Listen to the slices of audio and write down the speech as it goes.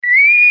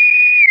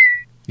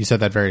You said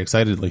that very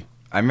excitedly.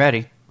 I'm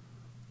ready.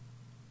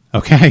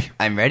 Okay.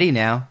 I'm ready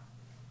now.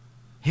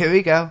 Here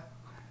we go.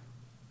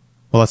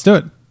 Well, let's do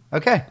it.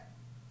 Okay.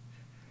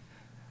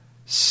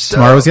 So,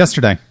 Tomorrow is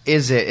yesterday.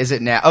 Is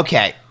it now?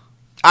 Okay.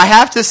 I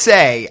have to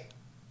say,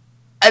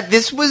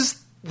 this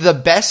was the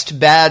best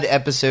bad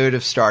episode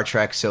of Star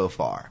Trek so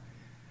far.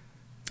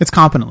 It's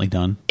competently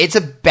done. It's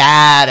a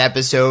bad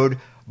episode,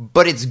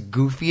 but it's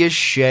goofy as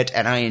shit,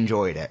 and I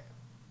enjoyed it.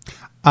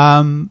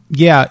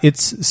 Yeah,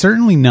 it's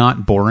certainly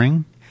not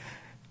boring.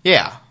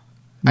 Yeah.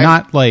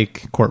 Not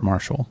like Court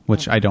Martial,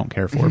 which I don't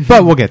care for,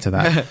 but we'll get to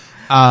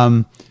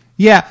that.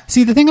 Yeah,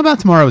 see, the thing about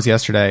Tomorrow is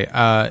Yesterday,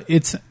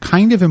 it's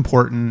kind of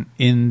important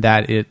in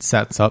that it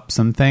sets up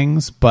some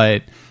things,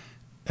 but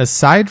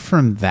aside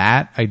from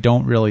that, I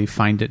don't really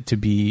find it to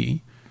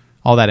be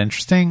all that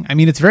interesting. I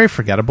mean, it's very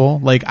forgettable.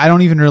 Like, I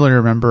don't even really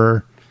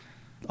remember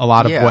a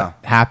lot of what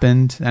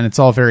happened, and it's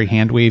all very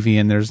hand-wavy,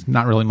 and there's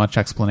not really much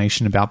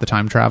explanation about the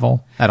time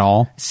travel at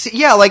all. See,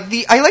 yeah, like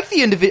I like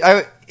the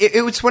individual.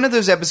 It was one of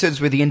those episodes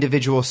where the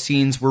individual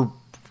scenes were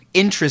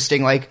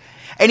interesting. Like,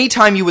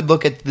 anytime you would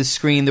look at the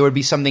screen, there would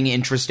be something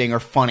interesting or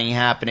funny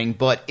happening,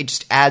 but it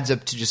just adds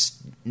up to just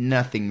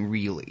nothing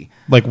really.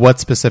 Like, what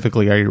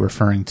specifically are you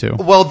referring to?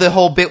 Well, the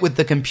whole bit with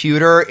the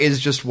computer is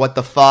just what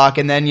the fuck,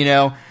 and then,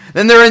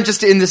 then they're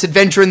just in this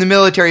adventure in the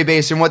military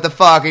base, and what the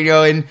fuck,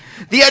 in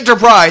the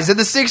Enterprise in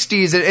the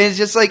 60s, and it's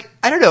just like,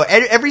 I don't know,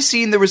 every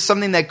scene there was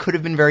something that could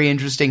have been very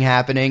interesting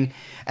happening,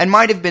 and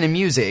might have been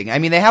amusing. I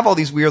mean, they have all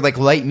these weird, like,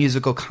 light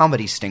musical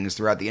comedy stings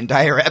throughout the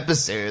entire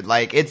episode.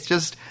 Like, it's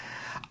just...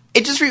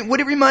 what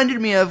it reminded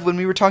me of when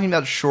we were talking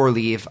about Shore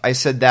Leave, I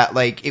said that,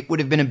 like, it would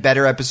have been a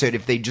better episode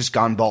if they'd just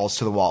gone balls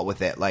to the wall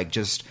with it. Like,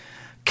 just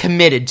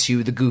committed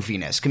to the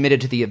goofiness,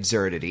 committed to the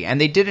absurdity. And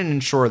they did it in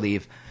Shore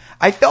Leave.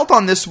 I felt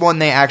on this one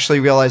they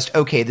actually realized,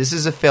 okay, this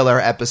is a filler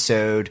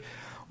episode.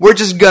 We're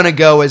just gonna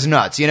go as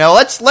nuts,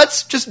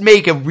 Let's just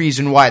make a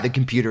reason why the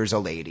computer's a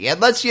lady.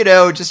 And let's,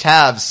 just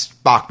have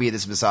Spock be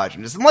this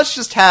misogynist. And let's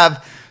just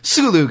have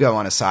Sulu go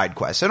on a side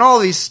quest. And all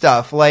these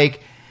stuff,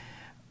 like...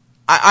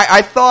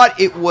 I thought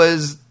it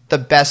was the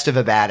best of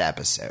a bad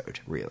episode,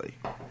 really.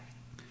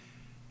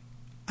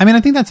 I mean,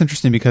 I think that's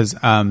interesting because,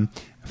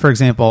 for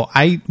example,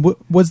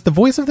 was the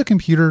voice of the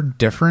computer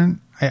different?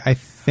 I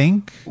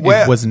think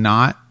it was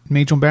not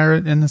Majel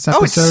Barrett in this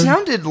episode. Oh, it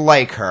sounded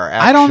like her,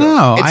 actually. I don't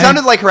know. It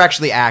sounded like her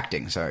actually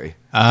acting, sorry.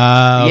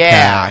 Okay.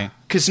 Yeah,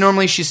 because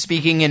normally she's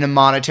speaking in a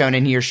monotone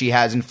and here she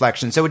has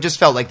inflection, so it just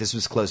felt like this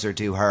was closer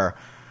to her...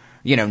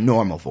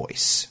 normal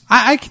voice.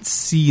 I can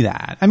see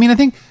that. I mean, I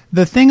think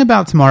the thing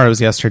about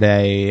Tomorrow's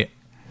Yesterday,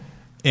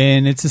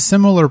 and it's a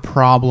similar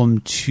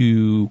problem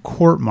to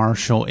Court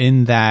Martial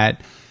in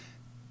that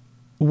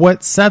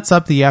what sets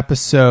up the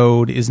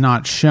episode is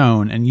not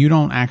shown, and you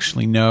don't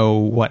actually know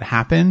what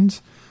happened.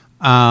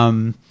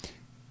 And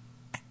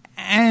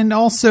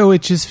also,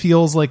 it just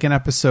feels like an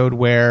episode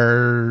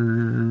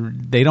where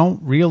they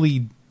don't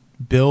really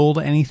build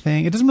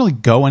anything. It doesn't really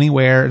go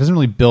anywhere. It doesn't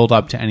really build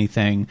up to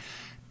anything.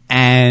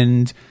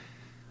 And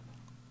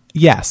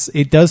yes,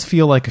 it does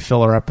feel like a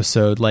filler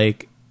episode.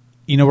 Like,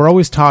 we're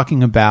always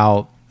talking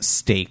about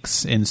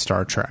stakes in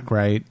Star Trek,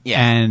 right?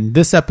 Yeah. And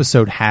this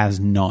episode has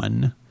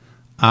none.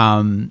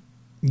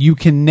 You'll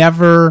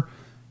never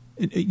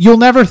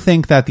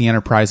think that the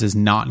Enterprise is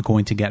not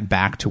going to get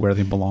back to where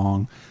they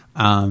belong.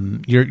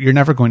 You're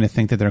never going to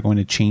think that they're going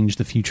to change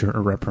the future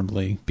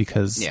irreparably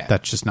because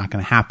that's just not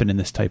going to happen in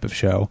this type of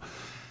show.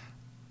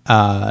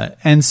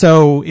 And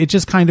so it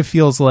just kind of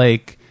feels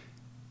like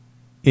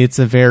it's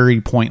a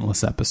very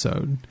pointless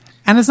episode.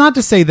 And it's not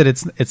to say that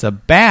it's a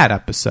bad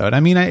episode. I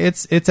mean,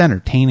 it's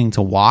entertaining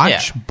to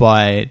watch,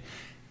 but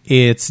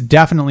it's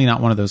definitely not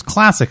one of those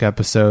classic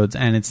episodes,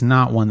 and it's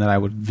not one that I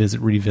would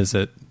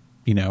revisit,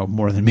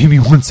 more than maybe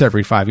once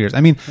every 5 years. I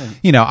mean,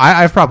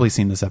 I've probably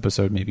seen this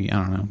episode maybe, I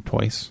don't know,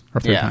 twice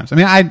or 3 times. I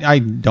mean, I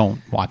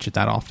don't watch it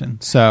that often.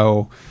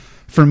 So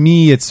for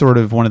me, it's sort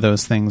of one of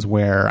those things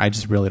where I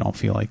just really don't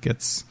feel like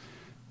it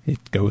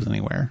goes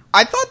anywhere.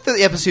 I thought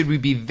the episode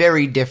would be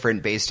very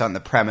different based on the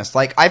premise.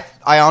 Like,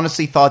 I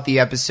honestly thought the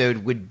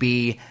episode would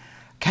be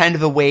kind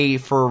of a way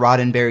for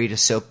Roddenberry to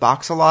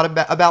soapbox a lot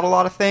about a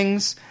lot of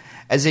things.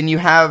 As in, you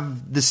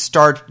have the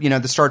Star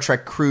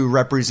Trek crew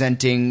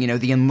representing,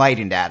 the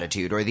enlightened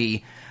attitude or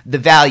the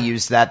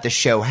values that the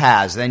show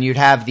has. Then you'd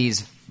have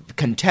these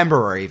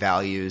contemporary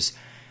values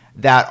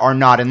that are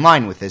not in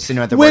line with this. In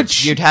other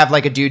words, you'd have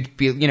like a dude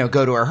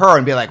go to her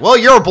and be like, "Well,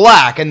 you're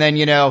black," and then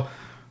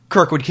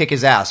Kirk would kick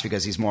his ass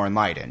because he's more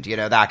enlightened,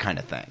 that kind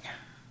of thing.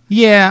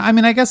 Yeah, I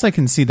mean, I guess I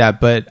can see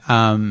that, but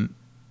I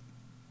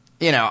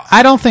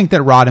don't think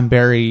that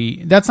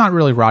Roddenberry. That's not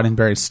really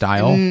Roddenberry's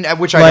style.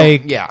 Which I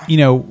don't. Yeah,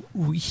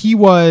 he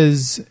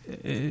was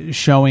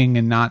showing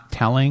and not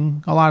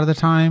telling a lot of the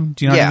time.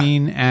 Do you know what I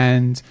mean?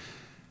 And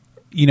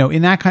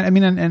in that kind, I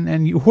mean,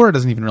 and Uhura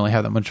doesn't even really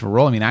have that much of a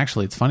role. I mean,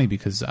 actually, it's funny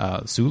because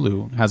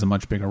Sulu has a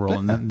much bigger role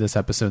in this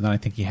episode than I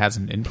think he has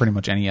in pretty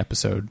much any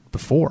episode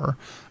before.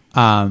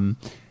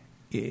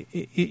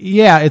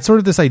 It's sort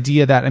of this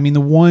idea that, I mean,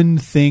 the one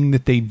thing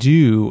that they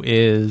do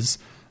is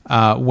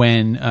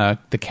when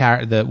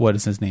the what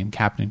is his name,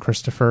 Captain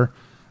Christopher.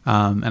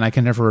 And I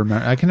can never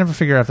remember. I can never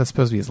figure out if that's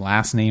supposed to be his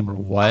last name or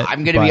what.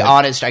 I'm going to be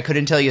honest. I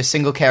couldn't tell you a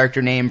single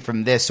character name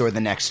from this or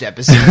the next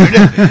episode,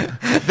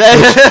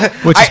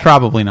 which is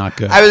probably not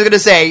good. I was going to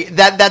say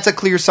that's a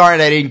clear sign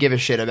I didn't give a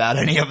shit about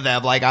any of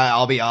them. Like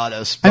I'll be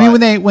honest. But, I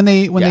mean, when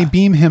they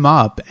beam him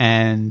up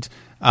and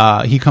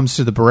he comes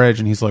to the bridge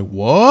and he's like,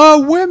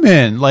 "Whoa,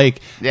 women!" Like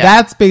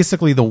that's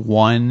basically the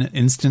one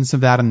instance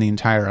of that in the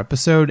entire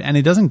episode, and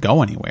it doesn't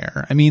go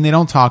anywhere. I mean, they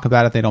don't talk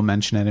about it, they don't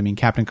mention it. I mean,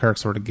 Captain Kirk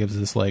sort of gives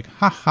this like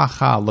ha ha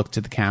ha look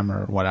to the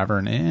camera or whatever,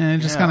 and it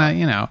just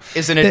kind of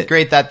Isn't it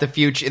great that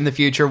in the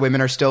future women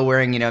are still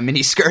wearing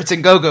mini skirts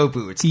and go-go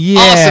boots?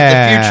 Yeah, awesome.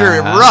 The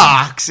future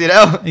rocks.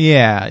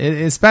 Yeah,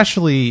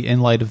 especially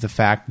in light of the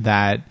fact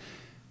that,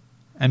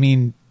 I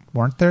mean,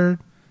 weren't there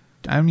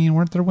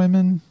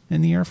women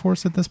in the Air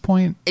Force at this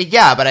point?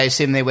 Yeah, but I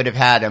assume they would have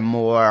had a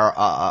more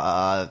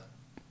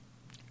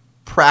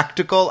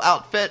practical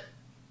outfit.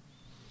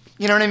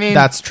 You know what I mean?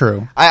 That's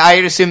true.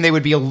 I'd assume they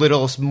would be a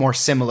little more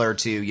similar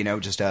to,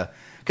 just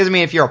because, I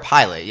mean, if you're a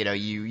pilot,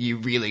 you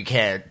really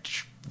can't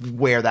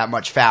wear that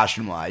much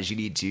fashion-wise. You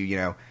need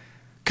to,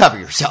 cover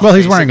yourself. Well,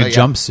 he's wearing a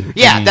jumpsuit.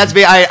 Yeah,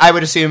 I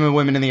would assume a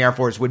woman in the Air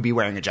Force would be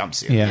wearing a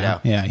jumpsuit.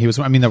 Yeah, he was.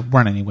 I mean, there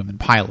weren't any women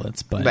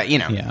pilots, but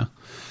yeah.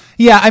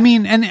 Yeah, I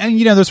mean, and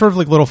there's sort of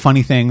like little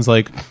funny things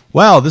like,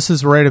 well, this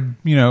is right,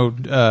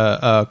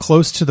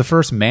 close to the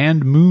first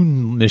manned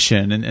moon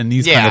mission and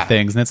these kind of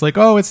things. And it's like,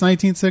 oh, it's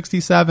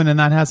 1967 and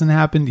that hasn't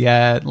happened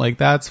yet. Like,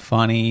 that's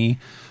funny.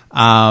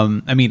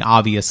 I mean,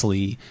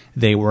 obviously,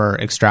 they were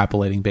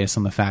extrapolating based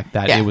on the fact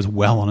that it was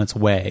well on its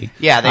way.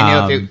 Yeah, they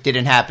knew if it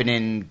didn't happen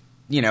in,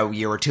 a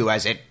year or two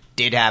as it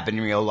did happen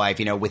in real life,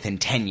 within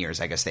 10 years,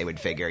 I guess they would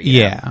figure.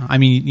 Yeah. I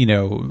mean,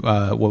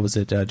 what was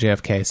it?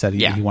 JFK said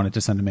he wanted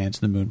to send a man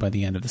to the moon by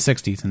the end of the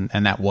 60s,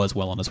 and that was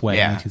well on its way in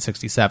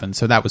 1967.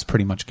 So that was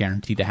pretty much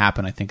guaranteed to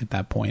happen, I think, at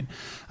that point.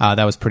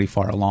 That was pretty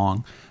far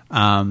along.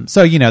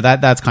 So,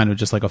 that's kind of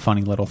just like a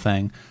funny little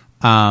thing.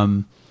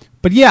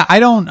 But yeah, I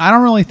don't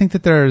really think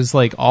that there's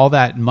like all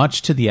that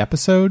much to the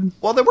episode.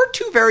 Well, there were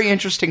two very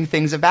interesting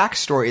things of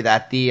backstory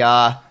that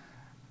the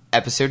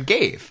episode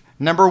gave.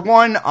 Number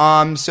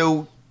one,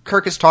 so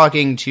Kirk is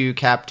talking to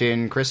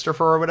Captain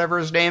Christopher or whatever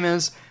his name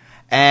is,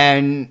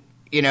 and,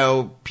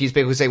 he's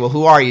basically saying, well,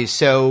 who are you?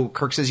 So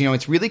Kirk says,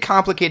 it's really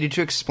complicated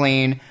to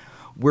explain.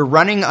 We're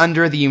running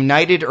under the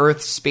United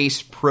Earth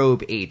Space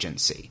Probe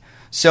Agency.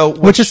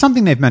 Which is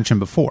something they've mentioned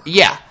before.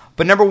 Yeah,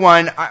 but number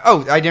one,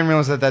 I didn't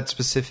realize that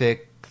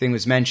specific thing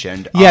was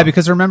mentioned. Yeah,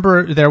 because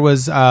remember there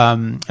was,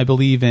 I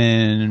believe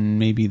in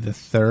maybe the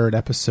third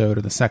episode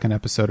or the second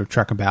episode of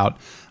Trek About,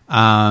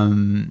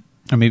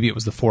 or maybe it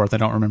was the fourth, I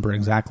don't remember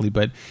exactly,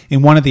 but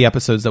in one of the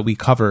episodes that we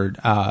covered,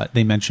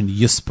 they mentioned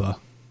USPA.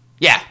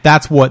 Yeah.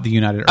 That's what the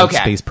United Earth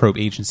Space Probe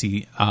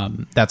Agency,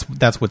 that's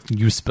what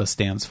USPA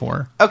stands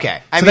for.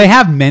 Okay. So they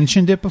have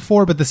mentioned it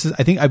before, but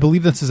I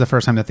believe this is the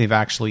first time that they've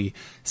actually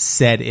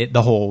said it,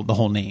 the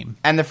whole name.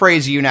 And the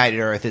phrase United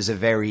Earth is a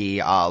very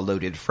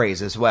loaded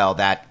phrase as well,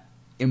 that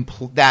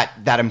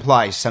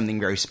implies something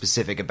very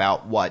specific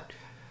about what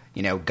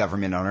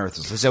government on Earth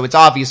is. So it's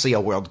obviously a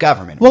world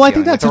government. Well, I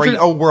think that's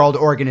a world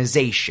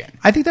organization.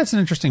 I think that's an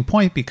interesting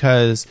point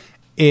because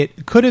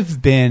it could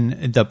have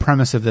been the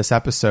premise of this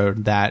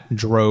episode that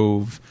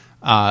drove,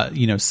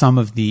 some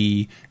of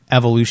the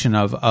evolution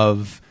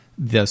of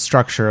the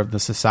structure of the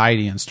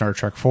society in Star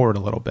Trek forward a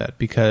little bit.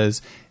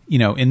 Because,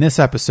 in this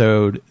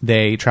episode,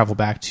 they travel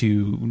back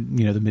to,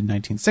 the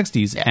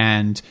mid-1960s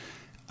and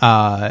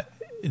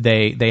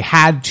they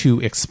had to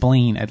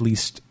explain at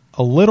least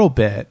a little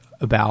bit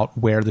about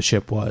where the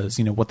ship was,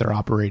 what their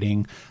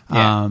operating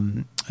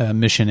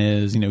mission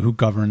is, who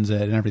governs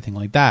it and everything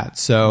like that.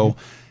 So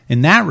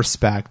in that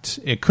respect,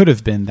 it could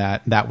have been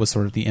that was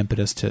sort of the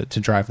impetus to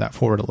drive that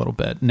forward a little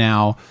bit.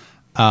 Now,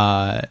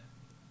 the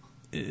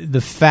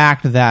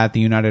fact that the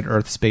United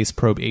Earth Space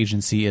Probe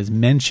Agency is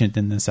mentioned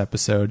in this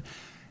episode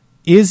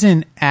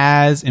isn't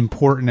as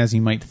important as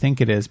you might think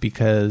it is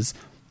because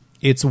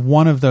it's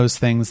one of those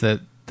things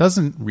that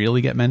doesn't really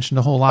get mentioned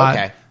a whole lot.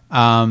 Okay.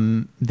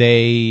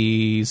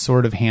 They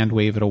sort of hand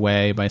wave it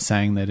away by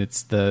saying that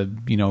it's the,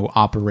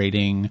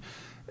 operating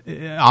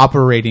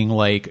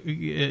like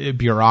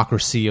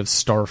bureaucracy of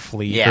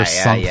Starfleet or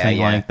something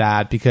like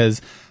that.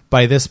 Because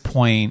by this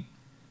point,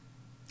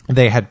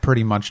 they had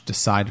pretty much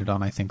decided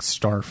on, I think,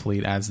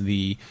 Starfleet as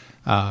the,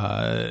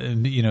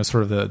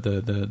 sort of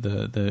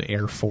the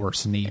Air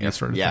Force Navy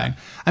sort of thing.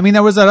 I mean,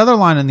 there was that other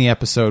line in the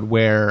episode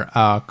where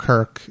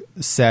Kirk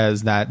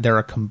says that they're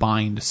a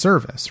combined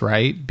service,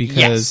 right?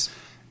 Because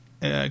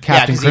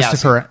Captain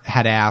Christopher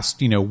had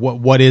asked,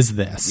 what is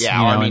this?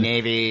 Yeah, Army,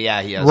 Navy,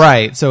 he has.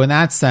 Right. So in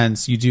that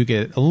sense, you do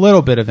get a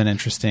little bit of an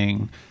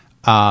interesting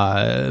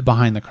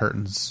behind the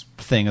curtains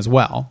thing as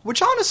well.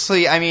 Which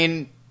honestly, I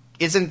mean,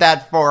 isn't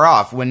that far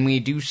off. When we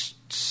do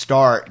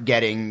start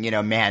getting,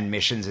 manned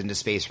missions into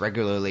space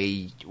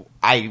regularly,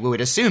 I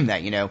would assume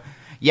that,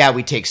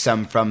 we take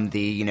some from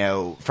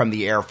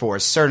the Air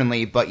Force,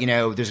 certainly, but,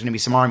 there's going to be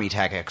some Army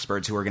tech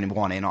experts who are going to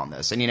want in on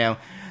this. And,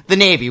 the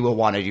Navy will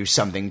want to do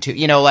something too.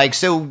 You know, like,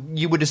 so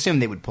you would assume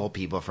they would pull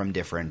people from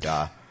different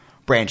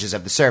branches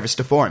of the service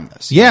to form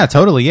this. Yeah,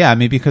 totally. Yeah, I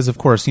mean, because of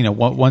course, you know,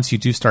 once you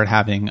do start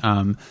having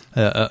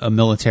a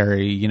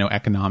military, you know,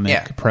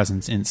 economic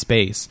presence in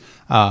space,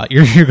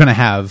 you're going to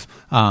have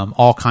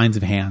all kinds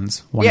of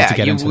hands wanting to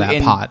get into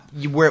that pot.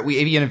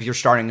 Even if you're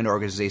starting an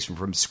organization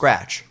from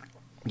scratch,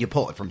 you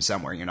pull it from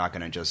somewhere. You're not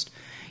going to just,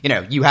 you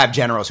know, you have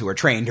generals who are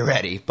trained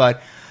already.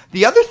 But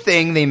the other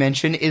thing they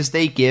mention is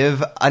they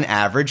give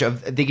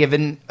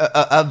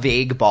a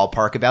vague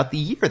ballpark about the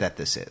year that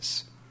this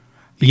is.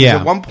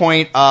 Because at one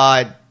point,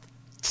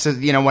 so,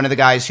 you know, one of the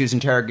guys who's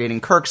interrogating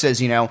Kirk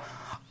says, you know,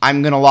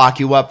 I'm going to lock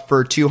you up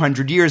for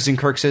 200 years. And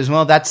Kirk says,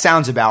 well, that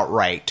sounds about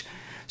right.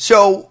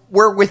 So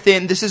we're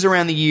this is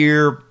around the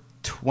year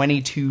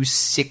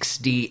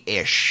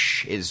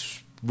 2260-ish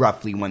is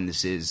roughly when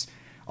this is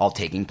all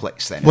taking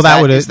place then. Well,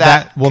 that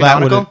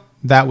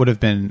would have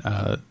been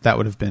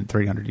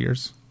 300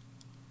 years.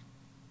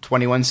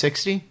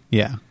 2160?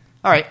 Yeah.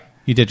 All right.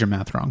 You did your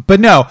math wrong. But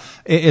no,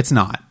 it's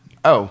not.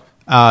 Oh.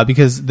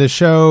 Because the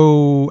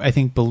show, I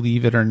think,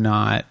 believe it or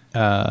not,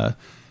 I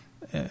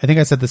think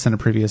I said this in a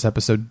previous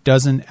episode,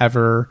 doesn't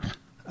ever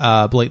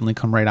blatantly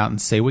come right out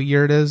and say what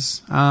year it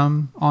is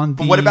on the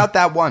But what about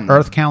that one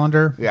Earth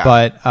calendar? Yeah.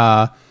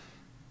 But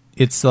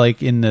it's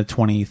like in the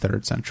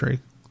 23rd century.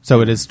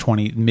 So it is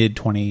mid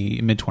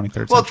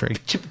 23rd century.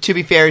 To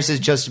be fair, this is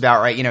just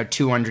about right. You know,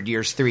 200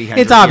 years, 300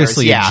 It's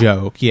obviously years. a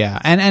joke, yeah.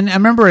 And I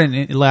remember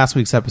in last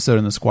week's episode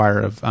in the Squire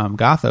of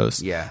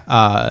Gothos,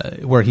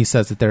 where he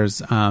says that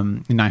there's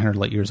 900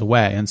 light years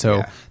away, and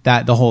so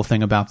that the whole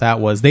thing about that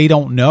was they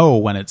don't know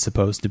when it's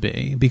supposed to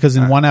be, because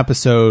in one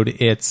episode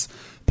it's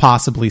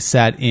possibly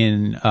set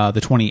in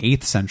the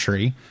 28th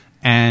century.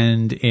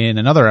 And in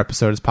another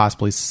episode, it's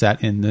possibly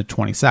set in the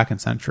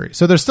 22nd century.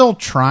 So they're still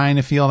trying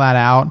to feel that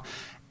out.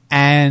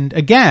 And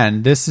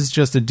again, this is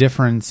just a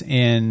difference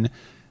in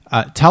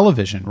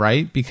television,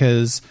 right?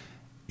 Because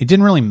it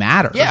didn't really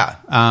matter. Yeah.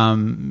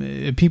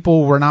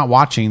 People were not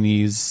watching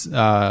these.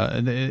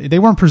 They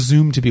weren't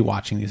presumed to be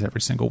watching these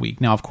every single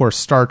week. Now, of course,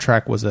 Star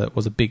Trek was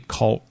a big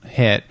cult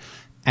hit,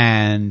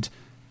 and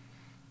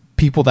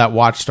people that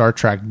watched Star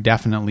Trek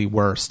definitely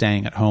were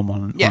staying at home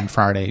on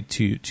Friday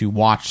to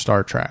watch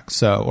Star Trek.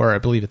 So, or I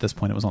believe at this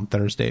point it was on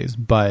Thursdays,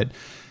 but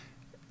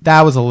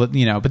that was but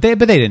they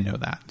didn't know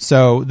that.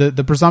 So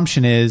the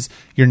presumption is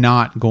you're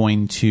not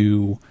going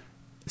to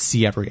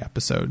see every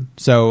episode.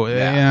 So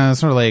it's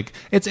sort of like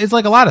it's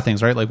like a lot of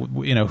things, right? Like,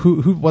 you know,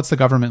 who what's the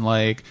government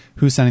like?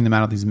 Who's sending them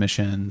out on these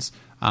missions?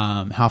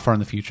 How far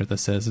in the future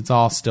this is? It's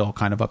all still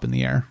kind of up in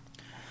the air.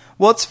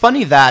 Well, it's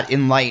funny that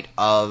in light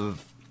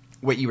of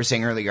what you were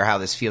saying earlier, how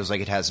this feels like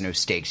it has no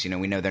stakes. You know,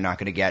 we know they're not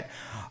going to get.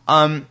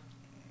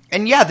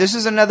 And yeah, this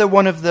is another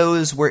one of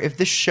those where if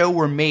this show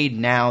were made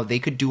now, they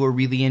could do a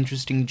really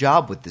interesting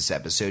job with this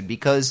episode,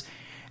 because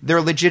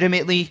there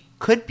legitimately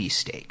could be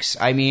stakes.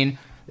 I mean,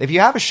 if you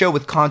have a show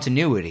with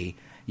continuity,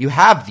 you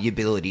have the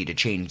ability to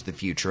change the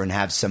future and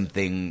have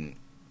something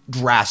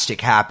drastic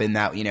happen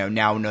that, you know,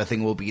 now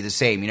nothing will be the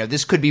same. You know,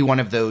 this could be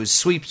one of those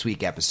sweeps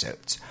week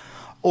episodes.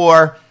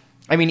 Or,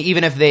 I mean,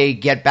 even if they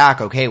get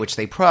back okay, which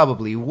they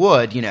probably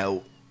would, you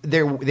know,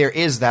 there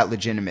is that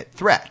legitimate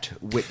threat,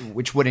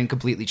 which wouldn't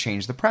completely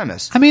change the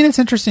premise. I mean, it's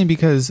interesting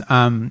because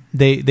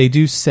they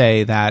do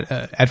say that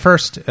at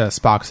first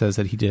Spock says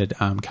that he did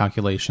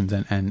calculations,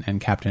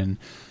 and Captain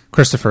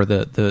Christopher,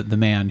 the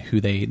man who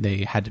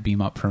they had to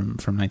beam up from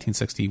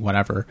 1960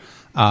 whatever,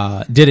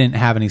 didn't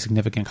have any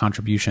significant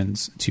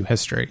contributions to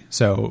history,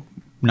 so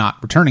not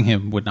returning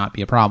him would not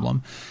be a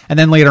problem. And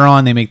then later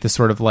on they make this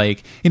sort of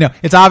like, you know,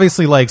 it's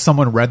obviously like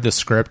someone read the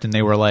script and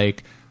they were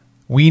like,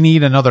 we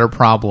need another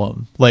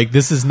problem. Like,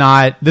 this is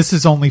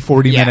only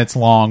 40 minutes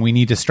long. We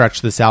need to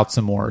stretch this out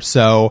some more.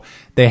 So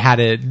they had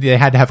to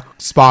have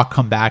Spock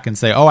come back and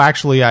say, oh,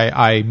 actually,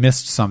 I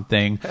missed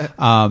something.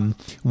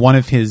 One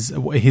of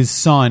his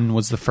son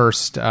was the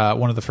first,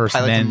 one of the first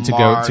men to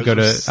go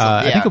to,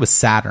 I think it was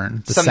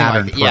Saturn, the something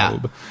Saturn like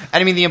probe. Yeah.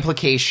 And I mean, the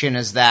implication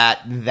is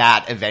that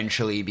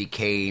eventually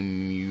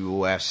became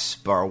US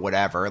or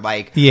whatever.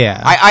 Like,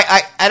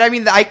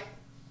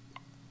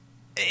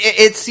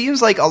 it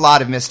seems like a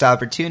lot of missed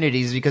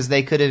opportunities, because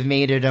they could have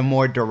made it a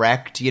more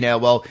direct, you know,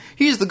 well,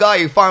 he's the guy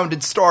who founded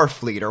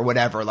Starfleet or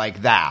whatever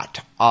like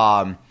that.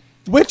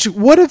 Which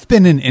would have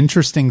been an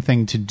interesting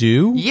thing to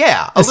do.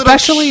 Yeah,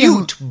 especially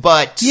little cute,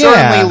 but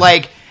certainly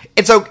like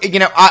it's okay. You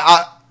know,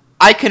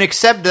 I can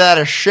accept that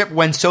a ship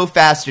went so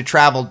fast it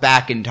traveled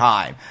back in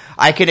time.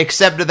 I can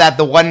accept that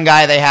the one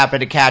guy they happened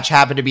to catch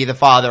happened to be the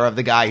father of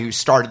the guy who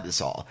started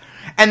this all,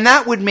 and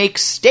that would make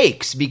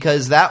stakes,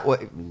 because that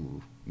would.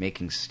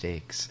 Making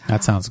stakes.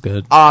 That sounds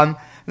good.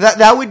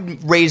 That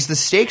would raise the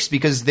stakes,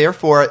 because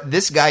therefore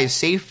this guy's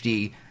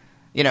safety,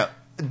 you know,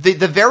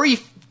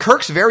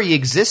 Kirk's very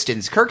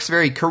existence, Kirk's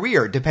very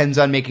career depends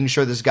on making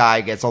sure this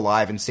guy gets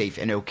alive and safe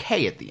and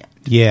okay at the end.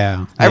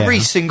 Yeah. Every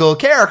single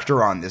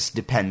character on this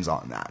depends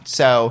on that.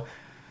 So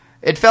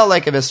it felt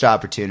like a missed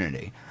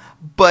opportunity.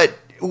 But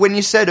when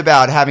you said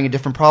about having a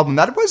different problem,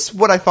 that was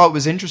what I thought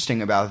was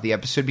interesting about the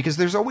episode, because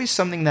there's always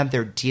something that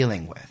they're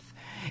dealing with.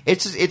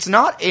 It's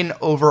not an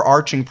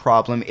overarching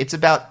problem. It's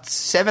about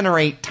 7 or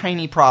 8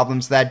 tiny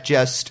problems that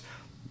just,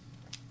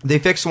 they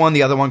fix one,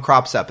 the other one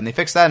crops up, and they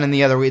fix that, and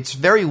the other. It's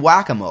very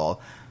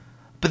whack-a-mole.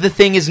 But the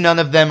thing is, none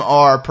of them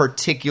are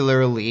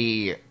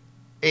particularly.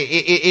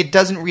 It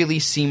doesn't really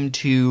seem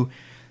to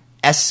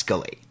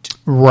escalate.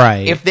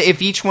 Right.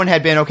 If each one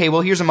had been, okay,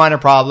 well, here's a minor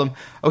problem.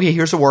 Okay,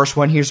 here's a worse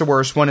one. Here's a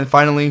worse one, and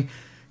finally,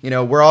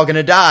 we're all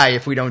gonna die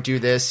if we don't do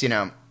this.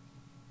 And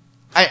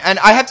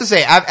I have to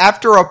say,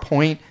 after a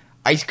point,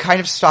 I kind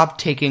of stopped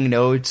taking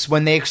notes.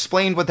 When they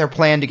explained what their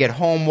plan to get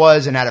home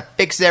was and how to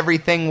fix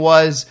everything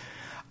was,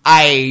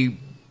 I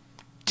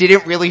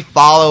didn't really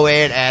follow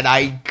it, and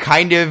I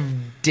kind of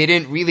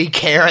didn't really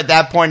care at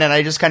that point, and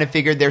I just kind of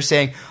figured they're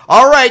saying,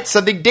 all right,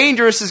 something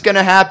dangerous is going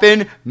to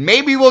happen,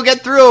 maybe we'll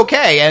get through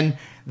okay, and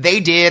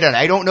they did, and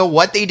I don't know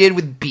what they did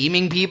with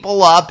beaming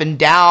people up and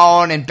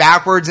down and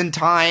backwards in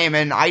time,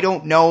 and I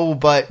don't know,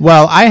 but...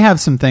 Well, I have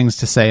some things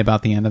to say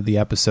about the end of the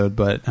episode,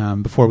 but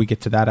before we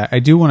get to that, I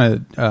do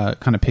want to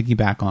kind of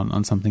piggyback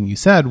on something you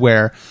said,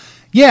 where,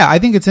 yeah, I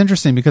think it's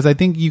interesting, because I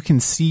think you can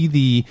see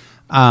the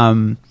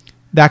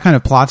that kind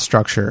of plot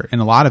structure in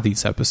a lot of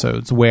these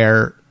episodes,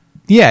 where,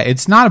 yeah,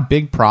 it's not a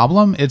big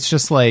problem, it's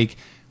just like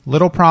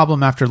little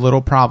problem after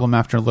little problem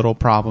after little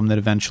problem that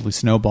eventually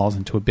snowballs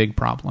into a big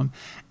problem.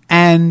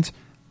 And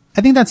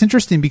I think that's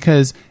interesting,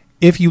 because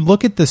if you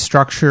look at the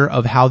structure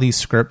of how these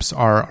scripts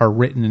are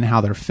written and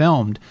how they're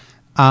filmed,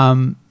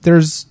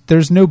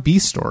 there's no B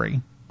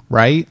story,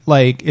 right?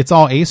 Like, it's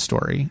all A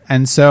story.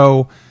 And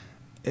so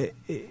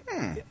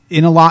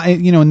in a lot,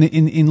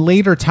 in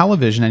later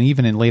television and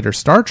even in later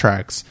Star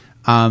Treks,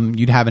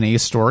 you'd have an A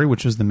story,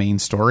 which was the main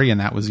story, and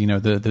that was,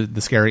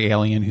 the scary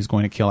alien who's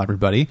going to kill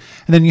everybody.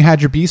 And then you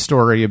had your B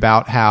story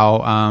about how,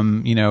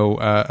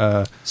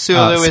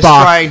 Sulu is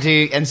Spock, trying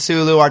to, and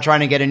Sulu are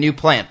trying to get a new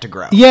plant to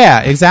grow.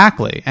 Yeah,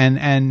 exactly.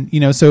 And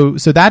so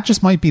that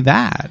just might be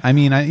that. I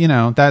mean,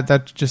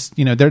 that just,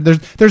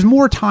 there's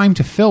more time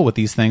to fill with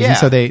these things. Yeah. And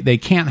so they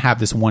can't have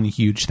this one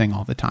huge thing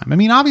all the time. I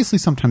mean, obviously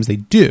sometimes they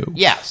do.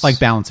 Yes. Like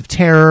Balance of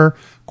Terror,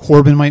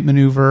 Corbin might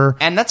maneuver.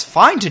 And that's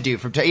fine to do.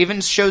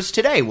 Even shows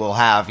today will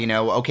have,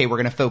 okay, we're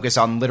going to focus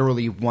on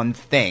literally one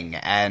thing.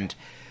 And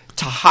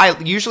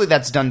usually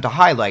that's done to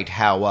highlight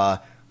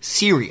how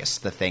serious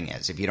the thing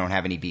is if you don't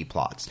have any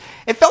B-plots.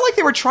 It felt like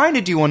they were trying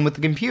to do one with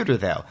the computer,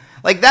 though.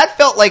 Like, that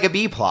felt like a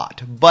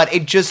B-plot, but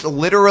it just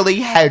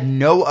literally had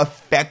no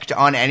effect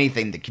on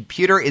anything. The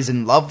computer is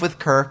in love with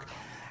Kirk,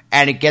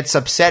 and it gets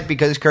upset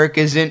because Kirk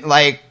isn't,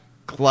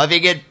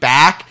 gloving it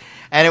back.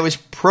 And it was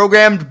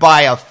programmed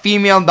by a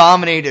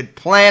female-dominated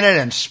planet,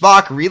 and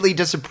Spock really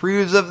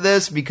disapproves of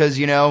this because,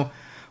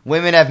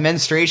 women have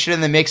menstruation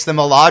and that makes them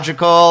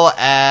illogical,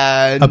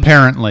 and...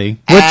 Apparently.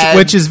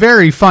 Which is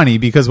very funny,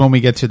 because when we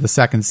get to the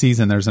second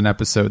season, there's an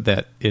episode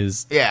that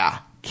is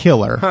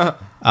killer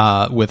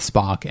with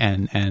Spock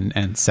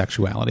and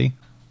sexuality,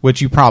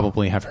 which you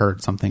probably have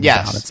heard something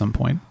about at some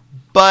point.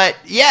 But,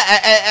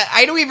 yeah,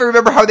 I don't even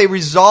remember how they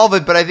resolve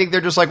it, but I think they're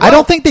just like... Well, I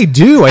don't think they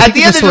do. At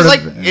the end, they're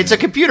just it's a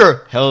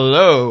computer.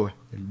 Hello,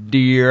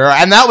 dear.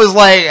 And that was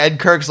and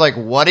Kirk's like,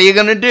 what are you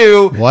going to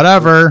do?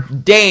 Whatever.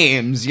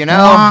 Dames,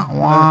 Wah,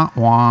 wah,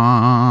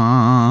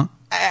 wah.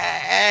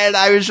 And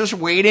I was just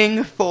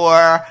waiting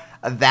for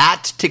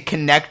that to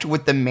connect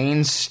with the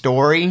main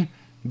story,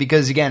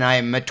 because, again, I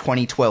am a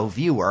 2012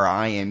 viewer.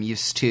 I am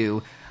used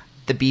to...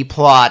 The B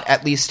plot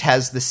at least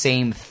has the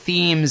same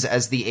themes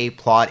as the A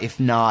plot, if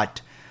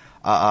not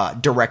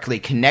directly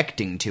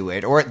connecting to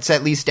it, or it's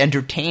at least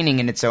entertaining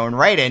in its own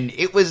right. And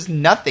it was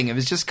nothing. It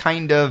was just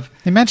kind of...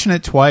 They mention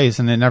it twice,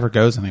 and it never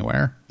goes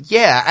anywhere.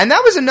 Yeah, and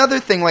that was another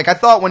thing. I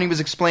thought when he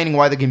was explaining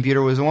why the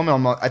computer was a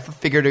woman, I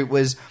figured it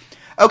was,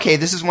 okay,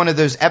 this is one of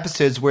those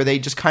episodes where they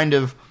just kind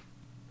of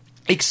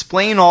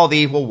explain all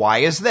why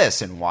is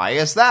this, and why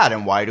is that,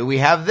 and why do we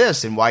have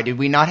this, and why did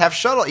we not have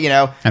shuttle,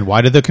 And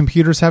why did the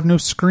computers have no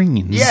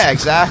screens? Yeah,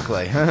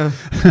 exactly.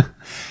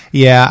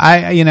 Yeah,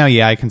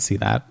 I can see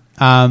that.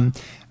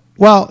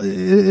 Well,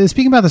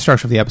 speaking about the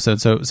structure of the episode,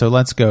 so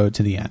let's go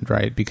to the end,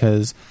 right?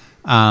 Because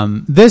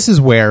this is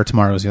where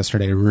Tomorrow's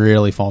Yesterday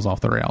really falls off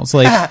the rails.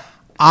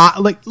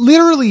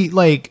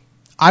 Literally,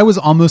 I was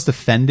almost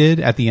offended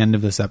at the end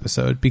of this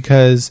episode,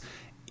 because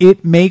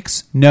it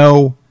makes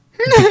no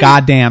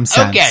goddamn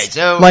sense. Okay,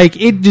 so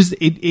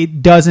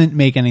it doesn't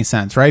make any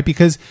sense, right?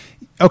 Because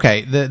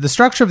the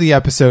structure of the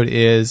episode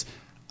is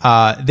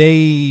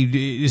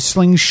they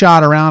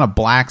slingshot around a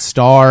black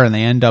star, and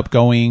they end up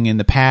going in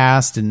the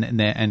past, and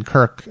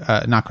Spock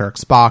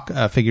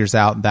figures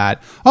out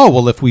that,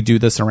 if we do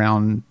this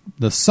around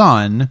the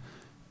sun,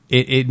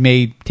 it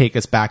may take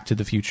us back to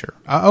the future.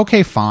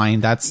 Okay,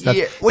 fine. Which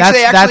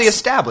they actually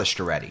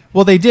established already.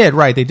 Well, they did,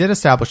 right. They did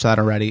establish that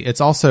already.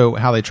 It's also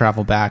how they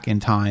travel back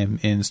in time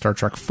in Star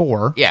Trek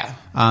 4. Yeah.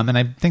 And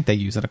I think they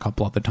use it a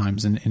couple other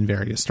times in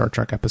various Star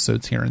Trek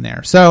episodes here and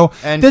there. So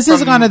this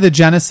is kind of the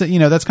genesis,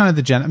 that's kind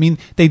of the I mean,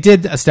 they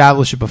did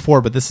establish it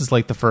before, but this is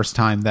the first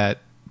time that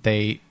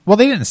they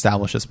didn't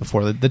establish this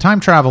before. The time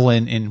travel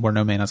in Where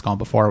No Man Has Gone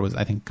Before was,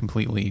 I think,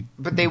 completely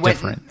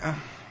different.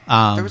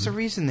 There was a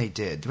reason they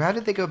did. How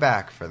did they go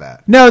back for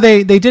that? No,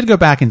 they did go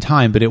back in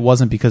time, but it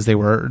wasn't because they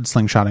were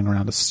slingshotting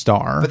around a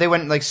star. But they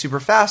went like super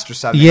fast or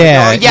something.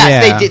 Yeah, like,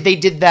 yes, they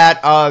did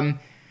that.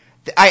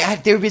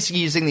 They were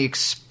basically using the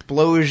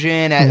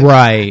explosion.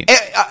 Right.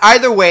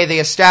 Either way, they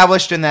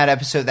established in that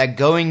episode that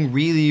going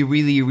really,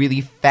 really,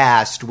 really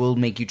fast will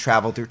make you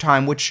travel through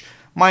time, which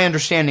my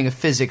understanding of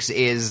physics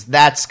is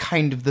that's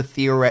kind of the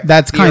theory.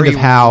 That's kind of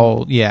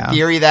how,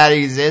 theory that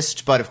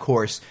exists, but of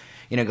course,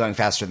 going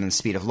faster than the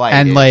speed of light.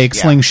 And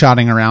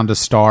slingshotting around a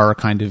star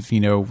kind of,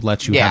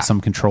 lets you have some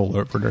control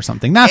over it or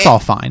something. That's all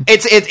fine.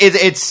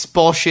 It's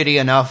bullshitty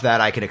enough that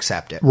I could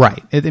accept it.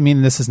 Right.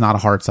 This is not a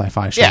hard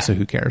sci-fi show, so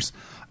who cares?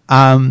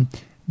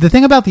 The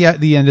thing about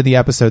the end of the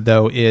episode,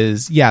 though,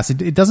 is, yes,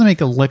 it doesn't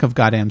make a lick of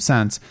goddamn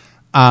sense.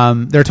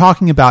 They're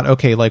talking about,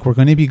 okay, like, we're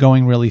going to be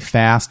going really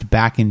fast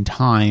back in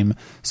time,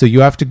 so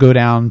you have to go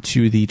down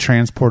to the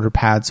transporter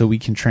pad so we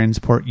can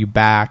transport you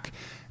back.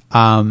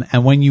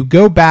 And when you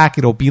go back,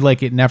 it'll be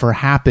like it never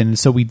happened,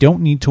 so we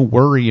don't need to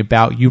worry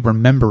about you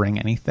remembering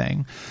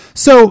anything.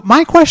 So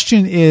my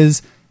question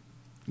is,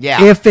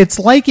 if it's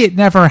like it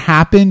never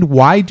happened,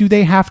 why do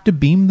they have to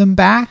beam them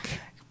back?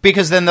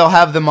 Because then they'll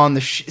have them on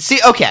the see,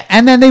 okay.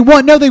 And then they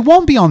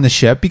won't be on the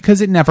ship because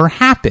it never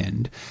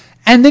happened.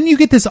 And then you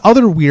get this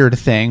other weird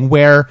thing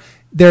where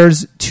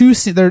there's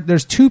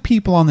two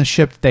people on the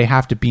ship that they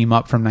have to beam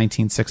up from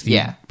 1960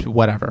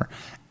 whatever.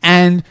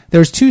 And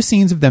there's two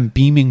scenes of them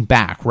beaming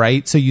back,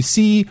 right? So you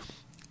see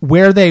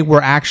where they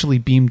were actually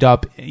beamed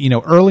up,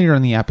 earlier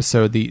in the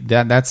episode,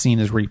 that scene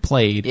is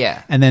replayed.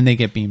 Yeah. And then they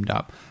get beamed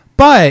up.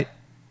 But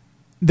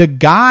the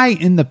guy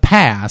in the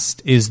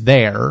past is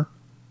there.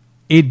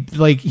 He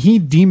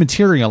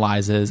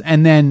dematerializes,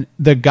 and then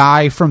the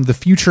guy from the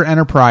future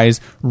Enterprise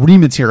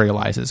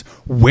rematerializes.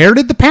 Where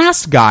did the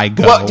past guy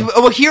go?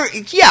 Well, here,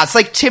 it's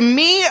like, to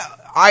me,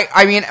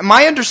 I mean,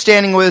 my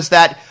understanding was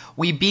that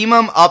we beam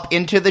him up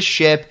into the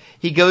ship,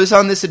 he goes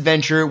on this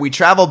adventure, we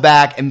travel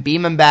back and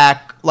beam him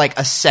back, like,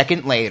 a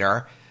second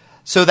later,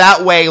 so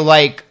that way,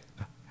 like,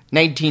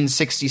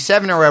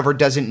 1967 or whatever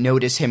doesn't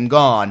notice him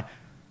gone,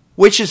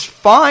 which is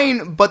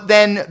fine, but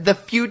then the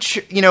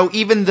future,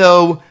 even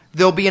though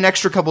there'll be an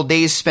extra couple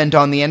days spent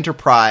on the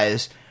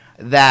Enterprise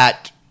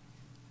that,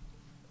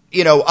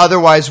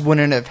 otherwise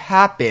wouldn't have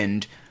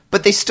happened,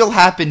 but they still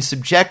happen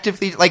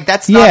subjectively. Like,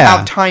 that's not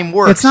how time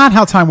works. It's not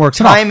how time works.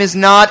 Time is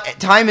not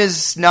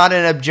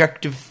an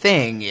objective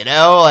thing,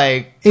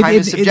 Like, time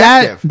is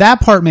subjective.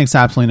 That part makes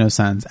absolutely no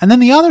sense. And then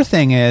the other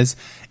thing is,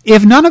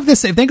 if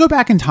they go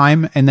back in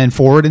time and then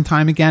forward in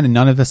time again and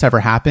none of this ever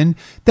happened,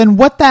 then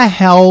what the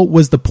hell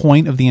was the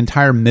point of the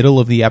entire middle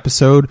of the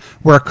episode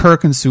where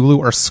Kirk and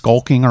Sulu are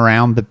skulking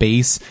around the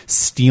base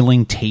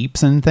stealing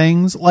tapes and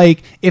things?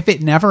 Like, if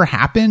it never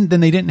happened,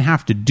 then they didn't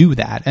have to do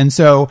that. And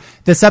so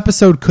this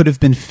episode could have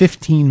been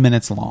 15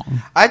 minutes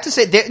long. I have to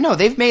say,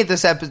 they've made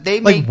this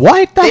episode...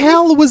 What the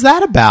hell was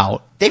that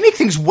about? They make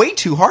things way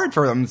too hard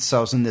for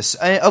themselves in this.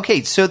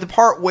 Okay, so the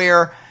part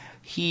where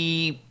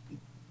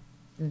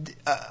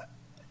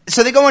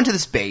so they go into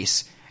this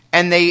base,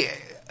 and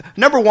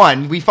number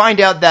one, we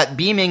find out that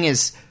beaming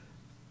is,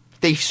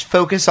 they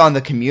focus on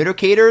the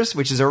communicators,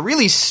 which is a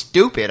really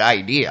stupid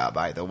idea,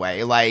 by the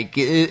way. Like,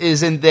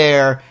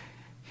 they're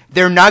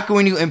not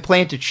going to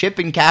implant a chip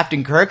in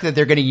Captain Kirk that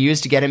they're going to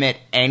use to get him at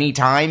any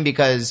time,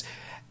 because,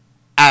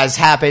 as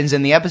happens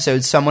in the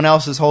episode, someone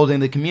else is holding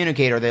the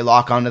communicator, they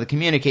lock onto the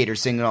communicator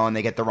signal, and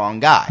they get the wrong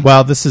guy.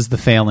 Well, this is the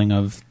failing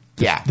of...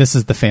 This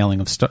is the failing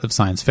of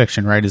science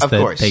fiction, right? Is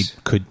that they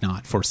could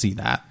not foresee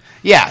that.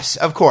 Yes,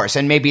 of course.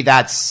 And maybe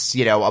that's,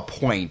 a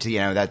point,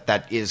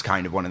 that is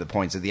kind of one of the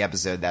points of the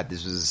episode, that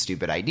this was a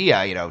stupid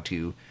idea,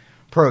 to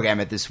program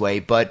it this way.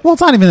 But well,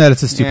 it's not even that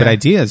it's a stupid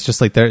idea. It's just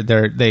like they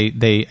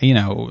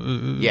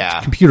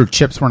computer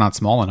chips were not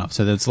small enough.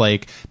 So that's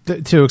like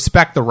to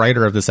expect the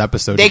writer of this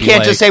episode. They to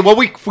can't just say, well,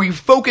 we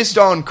focused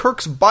on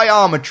Kirk's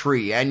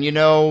biometry, and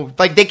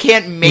like they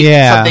can't make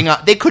something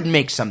up. They couldn't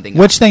make something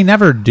which up. They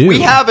never do.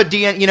 We have a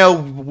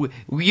DNA,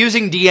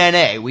 using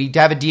DNA. We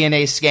have a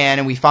DNA scan,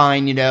 and we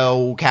find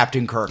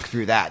Captain Kirk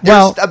through that.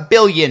 There's a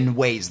billion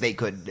ways they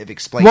could have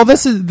explained. Well,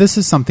 this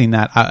is something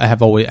that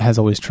has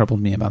always troubled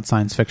me about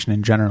science fiction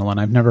in general, and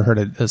I've never heard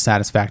a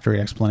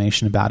satisfactory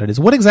explanation about it, is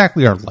what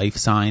exactly are life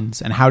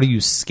signs and how do you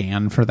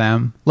scan for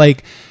them?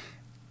 Like,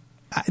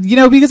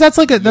 because that's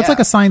like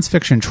a science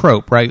fiction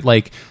trope, right?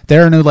 Like,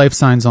 there are no life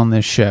signs on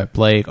this ship.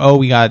 Like, oh,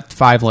 we got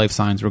 5 life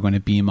signs, we're going to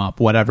beam up,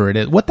 whatever it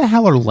is. What the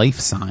hell are life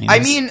signs? I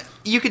mean,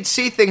 you could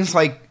see things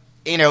like,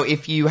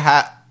 if you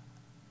have...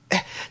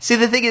 See,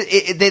 the thing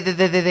is,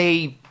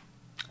 they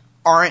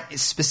aren't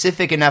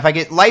specific enough. I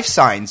get life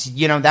signs,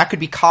 that could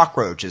be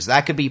cockroaches,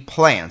 that could be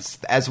plants,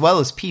 as well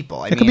as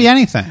people. It could be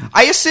anything.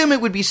 I assume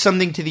it would be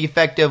something to the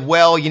effect of,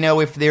 well,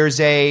 if there's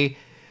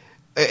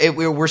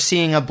we're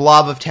seeing a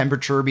blob of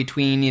temperature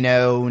between,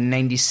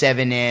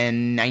 97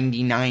 and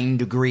 99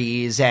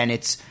 degrees, and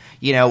it's,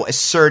 a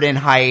certain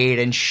height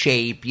and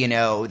shape,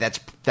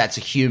 that's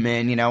a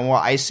human, well,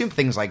 I assume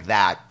things like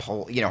that,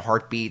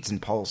 heartbeats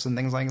and pulse and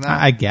things like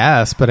that. I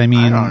guess, but I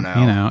mean, I don't know.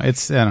 I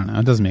don't know.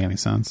 It doesn't make any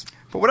sense.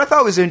 But what I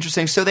thought was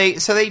interesting, so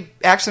they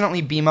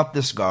accidentally beam up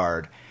this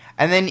guard,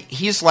 and then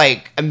he's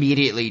like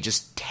immediately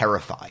just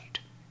terrified,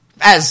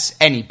 as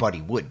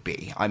anybody would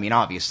be. I mean,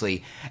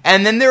 obviously.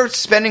 And then they're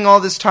spending all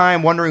this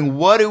time wondering,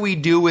 what do we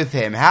do with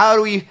him?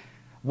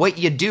 What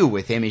you do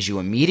with him is you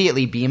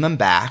immediately beam him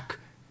back,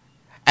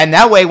 and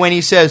that way when he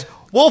says,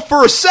 well,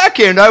 for a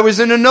second I was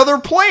in another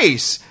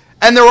place,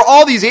 and there were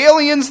all these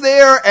aliens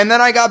there, and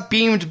then I got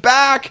beamed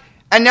back,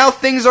 and now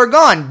things are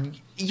gone.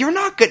 You're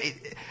not gonna...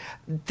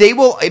 They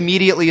will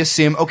immediately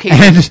assume, okay,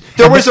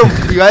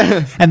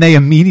 and they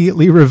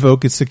immediately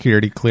revoke his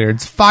security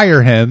clearance,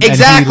 fire him,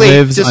 exactly. And he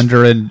lives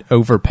under an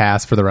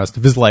overpass for the rest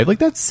of his life. Like,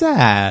 that's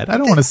sad. I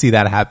don't want to see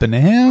that happen to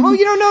him. Well,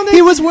 you don't know.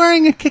 He was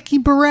wearing a kicky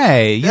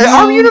beret.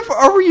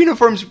 Our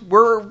uniforms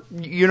were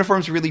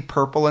really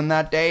purple in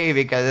that day?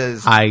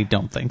 Because I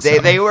don't think so.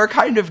 They were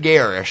kind of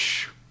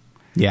garish.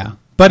 Yeah.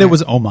 But it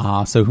was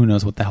Omaha, so who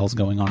knows what the hell's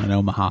going on in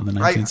Omaha in the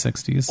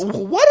 1960s.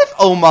 What if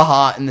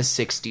Omaha in the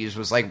 60s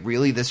was like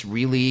really this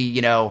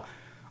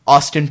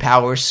Austin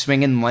Powers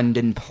swinging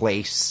London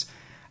place?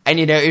 And,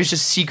 it was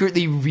just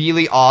secretly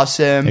really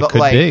awesome. It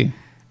could be.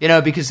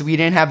 Because we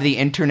didn't have the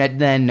internet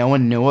then, no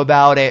one knew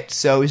about it.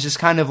 So it was just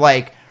kind of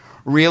like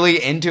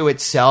really into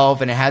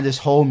itself, and it had this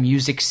whole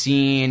music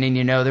scene,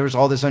 and, there was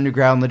all this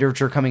underground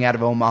literature coming out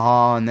of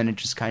Omaha, and then it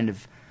just kind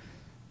of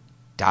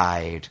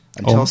died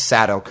until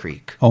Saddle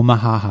Creek.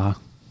 Omaha.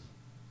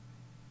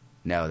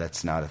 No,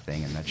 that's not a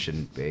thing, and that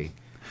shouldn't be.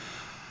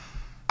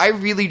 I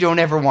really don't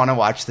ever want to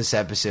watch this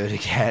episode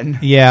again.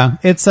 Yeah,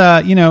 it's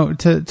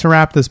to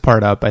wrap this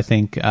part up, I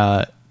think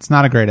it's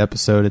not a great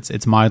episode.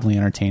 It's mildly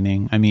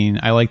entertaining. I mean,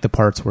 I like the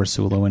parts where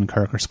Sulu and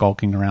Kirk are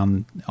skulking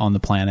around on the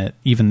planet,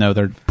 even though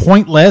they're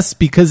pointless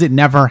because it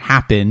never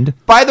happened.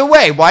 By the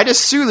way, why does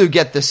Sulu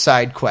get this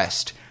side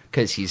quest?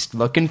 Because he's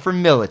looking for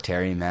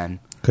military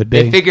men. Could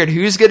be. They figured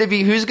who's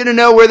gonna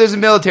know where there's a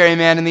military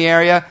man in the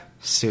area?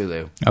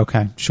 Sulu.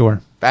 Okay, sure.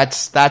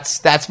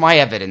 That's my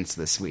evidence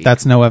this week.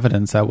 That's no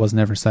evidence. That was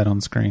never said on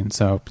screen,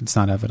 so it's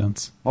not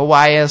evidence. Well,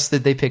 why else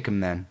did they pick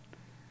him then?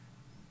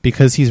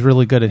 Because he's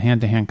really good at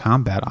hand-to-hand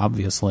combat,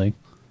 obviously.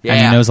 Yeah.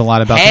 And he knows a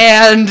lot about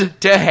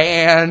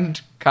hand-to-hand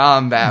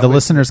combat. The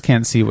listeners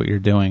can't see what you're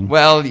doing.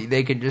 Well,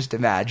 they can just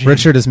imagine.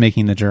 Richard is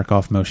making the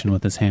jerk-off motion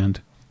with his hand.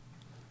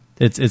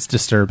 It's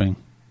disturbing.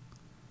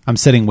 I'm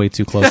sitting way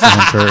too close to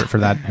him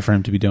for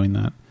him to be doing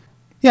that.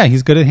 Yeah,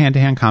 he's good at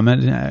hand-to-hand combat,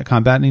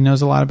 and he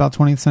knows a lot about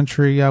 20th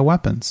century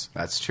weapons.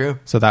 That's true.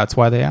 So that's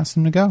why they asked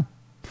him to go.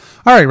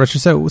 All right, Richard,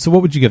 so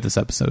what would you give this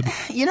episode?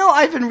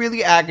 I've been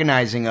really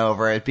agonizing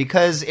over it,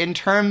 because in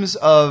terms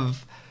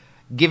of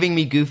giving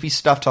me goofy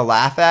stuff to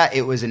laugh at,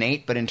 it was an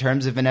 8, but in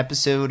terms of an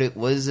episode, it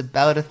was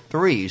about a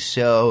 3.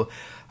 So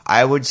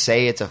I would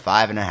say it's a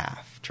 5.5.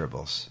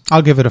 Tribbles.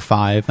 I'll give it a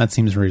 5. That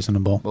seems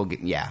reasonable. Well,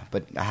 yeah,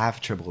 but a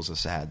half Tribble is a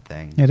sad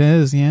thing. It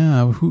is,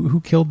 yeah.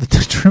 Who killed the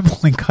Tribble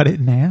and cut it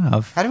in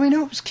half? How do we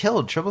know it was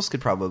killed? Tribbles could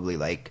probably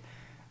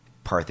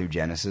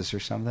parthenogenesis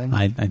or something.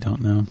 I don't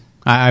know.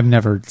 I've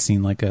never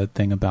seen a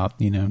thing about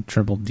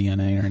Tribble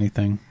DNA or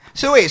anything.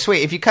 So wait.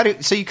 If you cut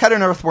it, so you cut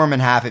an earthworm in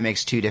half, it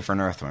makes 2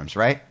 different earthworms,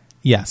 right?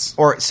 Yes.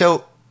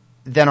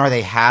 Then are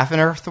they half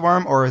an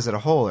earthworm, or is it a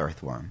whole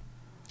earthworm?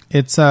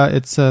 It's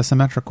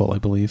symmetrical, I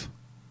believe.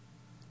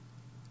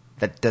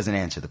 That doesn't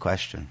answer the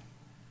question.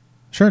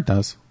 Sure it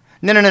does.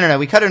 No.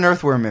 We cut an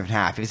earthworm in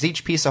half. Is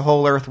each piece a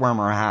whole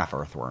earthworm or a half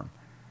earthworm?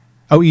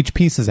 Oh, each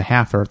piece is a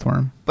half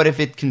earthworm. But if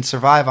it can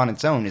survive on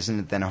its own, isn't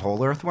it then a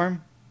whole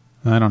earthworm?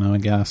 I don't know, I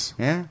guess.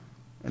 Yeah.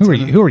 Who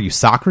are you,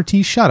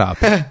 Socrates? Shut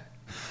up.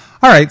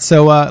 All right,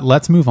 so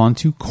let's move on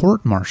to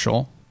Court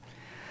Martial.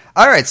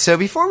 All right, so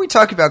before we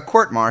talk about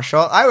Court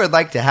Martial, I would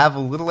like to have a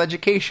little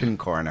education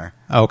corner.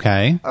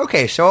 Okay.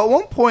 Okay, so at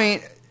one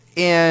point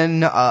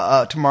in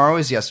Tomorrow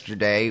is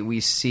Yesterday, we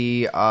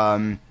see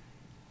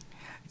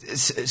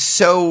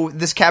so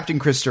this Captain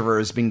Christopher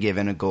has been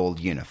given a gold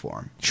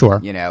uniform. Sure.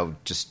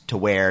 Just to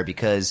wear,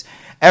 because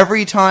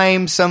every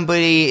time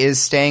somebody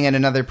is staying at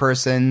another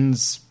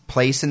person's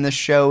place in the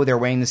show, they're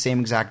wearing the same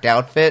exact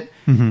outfit.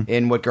 Mm-hmm.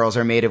 In What Girls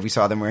Are Made Of, we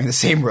saw them wearing the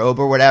same robe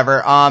or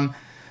whatever.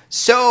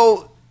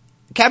 So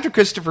Captain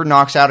Christopher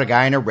knocks out a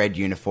guy in a red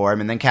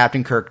uniform, and then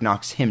Captain Kirk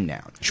knocks him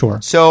down.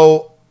 Sure.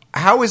 So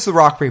how is the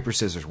rock, paper,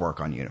 scissors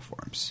work on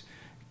uniforms?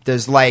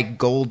 Does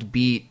gold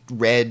beat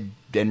red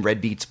and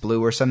red beats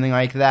blue or something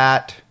like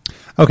that?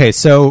 Okay,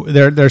 so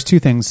there's 2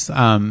 things.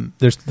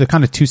 There's the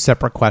kind of 2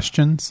 separate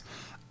questions.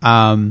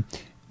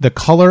 The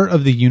color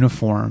of the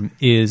uniform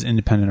is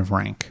independent of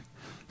rank.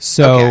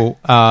 So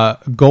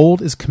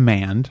gold is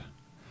command,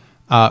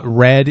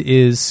 red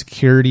is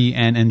security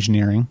and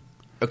engineering.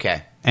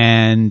 Okay.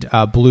 And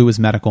blue is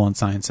medical and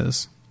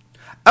sciences.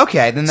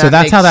 Okay, then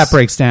that's how that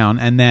breaks down,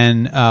 and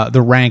then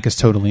the rank is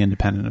totally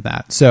independent of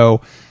that.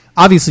 So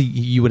obviously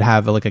you would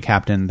have a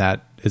captain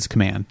that is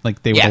command,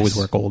 they would always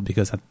wear gold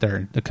because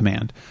they're the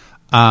command.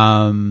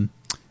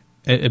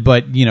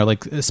 But, you know,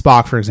 like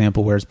Spock, for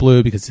example, wears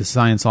blue because he's a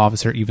science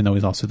officer, even though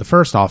he's also the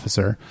first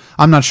officer.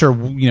 I'm not sure,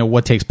 you know,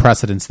 what takes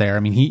precedence there.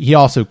 I mean, he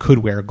also could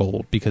wear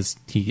gold because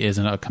he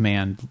isn't a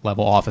command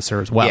level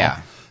officer as well.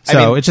 Yeah. So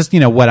I mean, it's just, you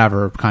know,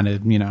 whatever kind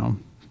of, you know,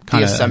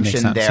 the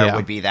assumption there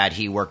would be that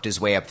he worked his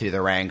way up through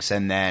the ranks,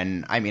 and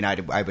then, I mean,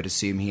 I would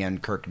assume he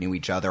and Kirk knew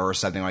each other or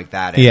something like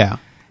that. And yeah.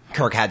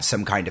 Kirk had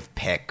some kind of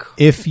pick.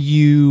 If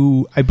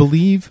you, I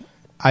believe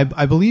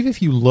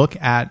if you look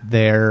at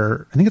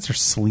their, I think it's their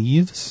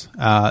sleeves,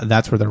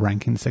 that's where their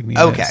rank insignia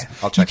is. Okay,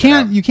 I'll check it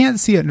out. You can't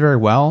see it very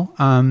well.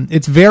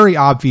 It's very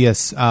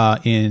obvious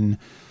in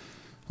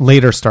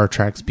later Star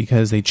Treks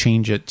because they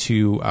change it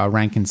to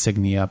rank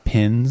insignia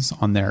pins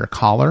on their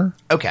collar.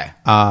 Okay.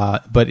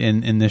 But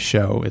in this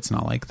show, it's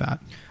not like that.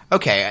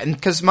 Okay, and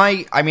because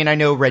I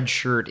know Red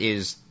Shirt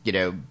is, you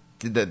know,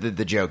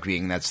 the joke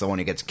being that's the one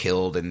who gets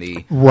killed in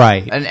the...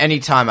 Right. And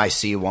anytime I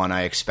see one,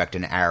 I expect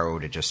an arrow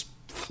to just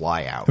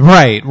fly out.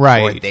 Right.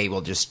 Or they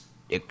will just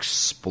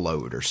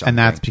explode or something. And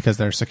that's because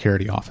they're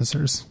security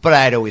officers. But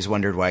I had always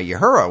wondered why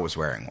Uhura was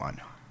wearing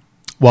one.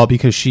 Well,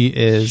 because she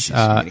is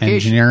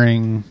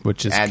engineering,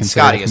 which is and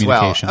considered Scotty as well.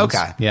 communications.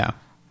 Okay. Yeah.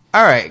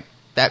 All right.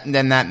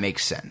 Then that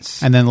makes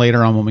sense. And then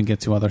later on, when we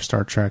get to other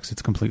Star Treks,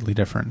 it's completely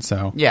different.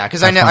 So yeah,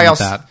 because I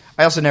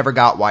also never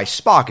got why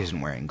Spock isn't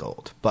wearing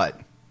gold, but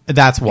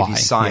that's why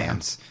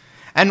science. Yeah.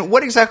 And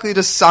what exactly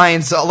does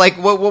science like?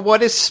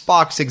 What is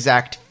Spock's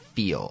exact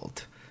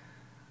field?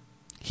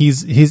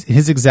 His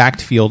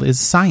exact field is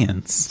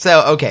science.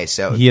 So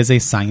he is a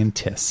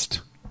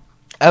scientist.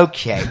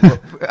 Okay,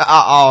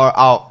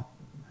 I'll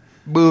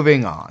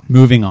moving on.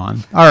 Moving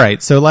on. All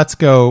right, so let's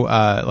go.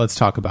 Let's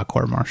talk about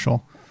Court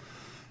Martial.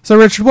 So,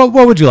 Richard, what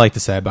would you like to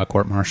say about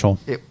Court Martial?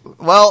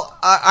 Well,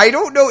 I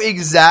don't know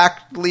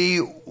exactly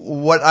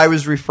what I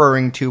was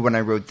referring to when I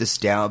wrote this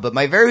down, but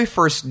my very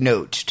first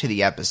note to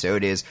the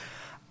episode is,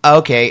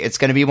 okay, it's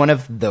going to be one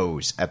of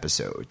those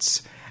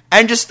episodes,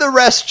 and just the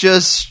rest,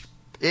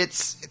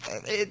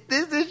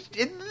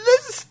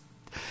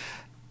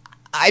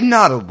 I'm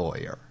not a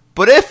lawyer.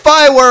 But if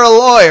I were a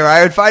lawyer,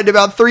 I would find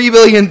about 3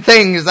 billion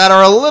things that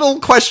are a little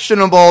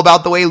questionable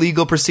about the way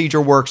legal procedure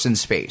works in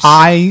space.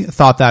 I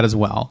thought that as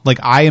well. Like,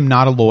 I am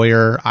not a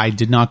lawyer. I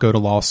did not go to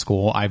law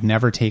school. I've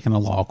never taken a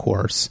law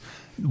course.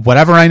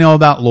 Whatever I know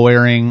about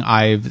lawyering,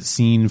 I've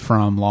seen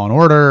from Law and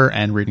Order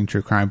and reading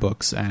true crime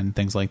books and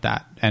things like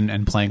that,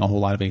 and playing a whole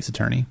lot of Ace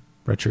Attorney.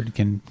 Richard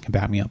can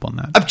back me up on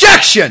that.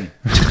 Objection!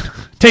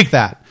 Take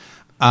that.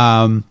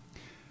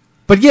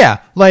 But yeah,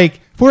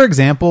 like, for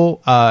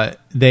example,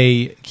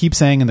 they keep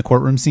saying in the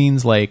courtroom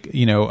scenes, like,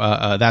 you know,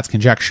 that's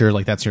conjecture,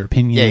 like, that's your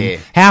opinion. Yeah.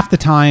 Half the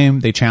time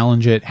they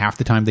challenge it, half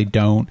the time they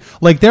don't.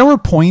 Like, there were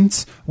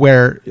points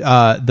where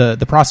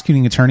the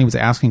prosecuting attorney was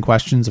asking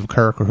questions of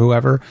Kirk or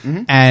whoever,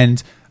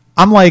 and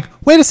I'm like,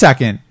 wait a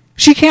second,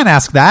 she can't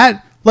ask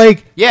that.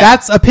 Like,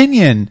 that's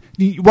opinion.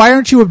 Why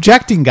aren't you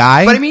objecting,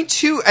 guy? But I mean,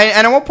 too,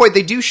 and at one point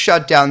they do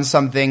shut down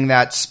something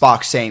that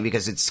Spock's saying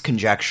because it's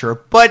conjecture,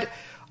 but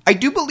I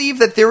do believe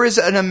that there is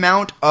an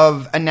amount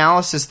of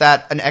analysis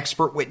that an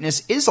expert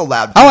witness is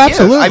allowed to give.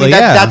 Absolutely, I mean,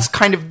 that's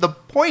kind of the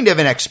point of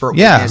an expert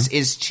witness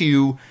is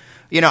to,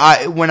 you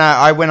know, when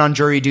I went on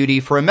jury duty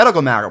for a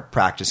medical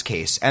malpractice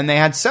case, and they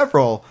had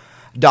several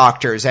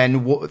doctors,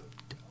 and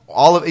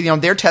all of, you know,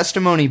 their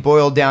testimony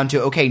boiled down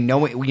to, okay,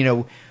 no, you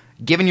know,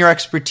 given your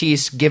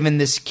expertise, given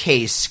this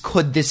case,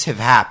 could this have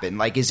happened?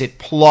 Like, is it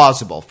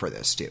plausible for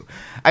this to?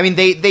 I mean,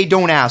 they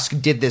don't ask,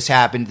 did this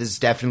happen? This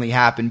definitely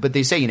happened. But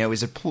they say, you know,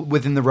 is it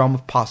within the realm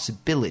of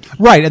possibility?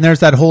 Right, and there's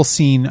that whole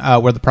scene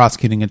where the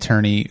prosecuting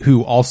attorney,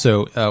 who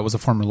also was a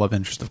former love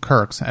interest of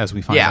Kirk's, as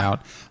we find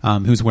out,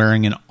 who's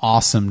wearing an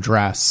awesome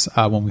dress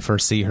when we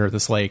first see her.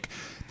 This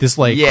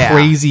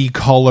crazy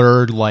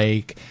colored,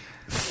 like,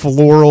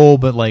 floral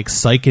but like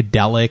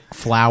psychedelic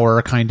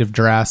flower kind of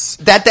dress.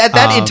 That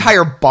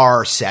entire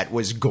bar set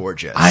was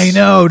gorgeous. I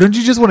know. Don't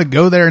you just want to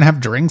go there and have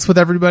drinks with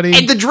everybody?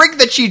 And the drink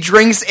that she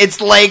drinks, it's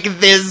like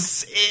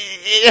this.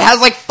 It has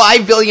like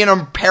 5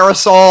 billion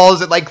parasols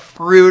and like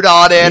fruit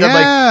on it. Yeah. And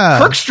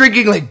like Kirk's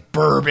drinking like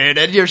bourbon,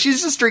 and you know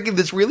she's just drinking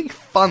this really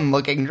fun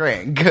looking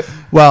drink.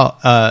 Well,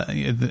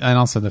 and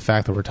also the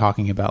fact that we're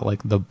talking about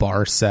like the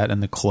bar set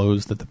and the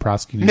clothes that the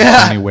prosecuting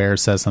attorney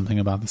wears says something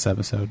about this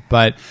episode.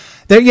 But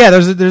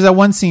there's that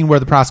one scene where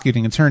the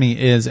prosecuting attorney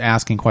is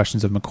asking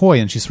questions of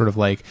McCoy, and she's sort of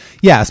like,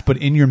 yes, but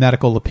in your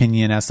medical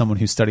opinion, as someone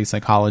who studies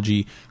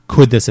psychology,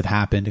 could this have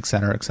happened, et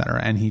cetera, et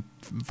cetera. And he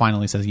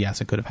finally says, yes,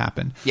 it could have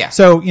happened. Yeah.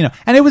 So, you know,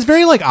 and it was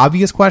very like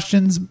obvious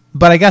questions,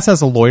 but I guess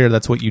as a lawyer,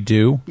 that's what you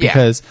do,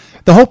 because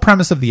the whole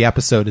premise of the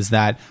episode is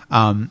that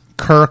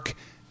Kirk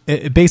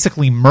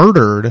basically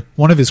murdered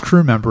one of his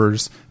crew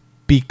members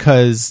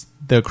because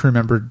the crew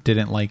member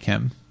didn't like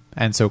him.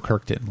 And so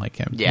Kirk didn't like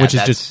him, which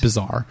is just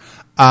bizarre.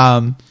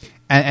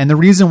 And the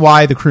reason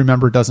why the crew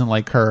member doesn't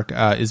like Kirk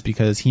is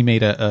because he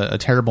made a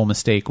terrible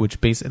mistake, which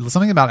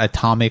something about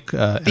atomic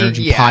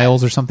energy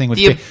piles or something,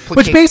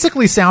 which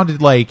basically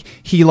sounded like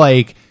he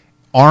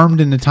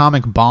armed an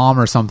atomic bomb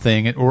or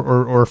something,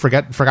 or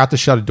forgot to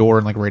shut a door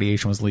and like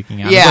radiation was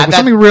leaking out. Yeah, it was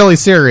something really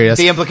serious.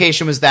 The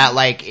implication was that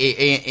like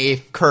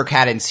if Kirk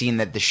hadn't seen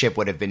that, the ship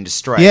would have been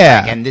destroyed.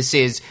 Yeah, and this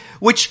is,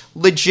 which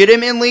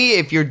legitimately,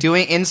 if you're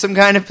doing in some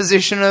kind of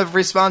position of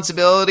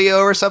responsibility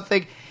or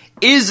something,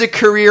 is a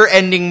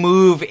career-ending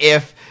move.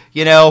 If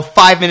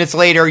 5 minutes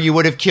later you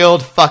would have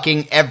killed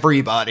fucking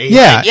everybody.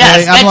 Yeah, like,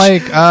 yes. I'm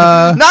like,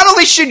 not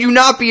only should you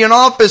not be an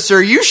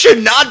officer, you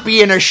should not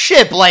be in a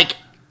ship. Like.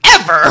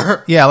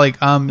 Ever. Yeah, like,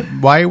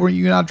 why were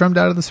you not drummed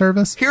out of the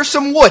service? Here's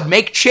some wood.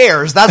 Make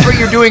chairs. That's what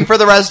you're doing for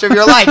the rest of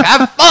your life.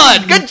 Have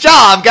fun. Good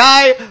job,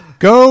 guy.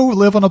 Go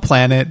live on a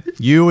planet.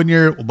 You and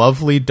your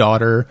lovely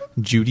daughter,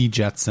 Judy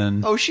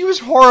Jetson. Oh, she was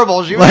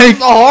horrible. She was Like,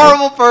 a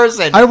horrible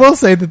person. I will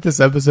say that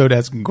this episode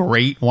has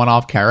great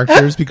one-off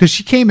characters because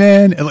she came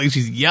in and like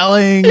she's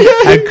yelling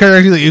at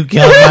Kirk, she's like, "You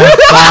killed my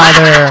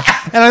father,"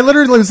 and I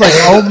literally was like,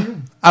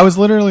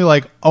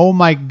 "Oh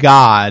my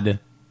god."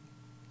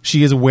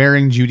 She is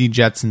wearing Judy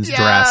Jetson's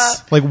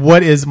dress. Like,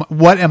 what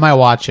am I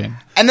watching?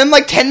 And then,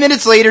 like, 10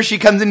 minutes later, she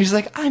comes in and she's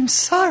like, "I'm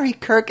sorry,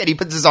 Kirk." And he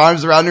puts his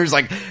arms around her. He's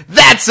like,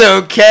 "That's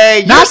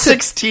okay. You're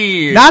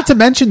 16. Not to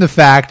mention the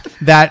fact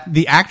that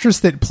the actress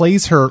that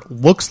plays her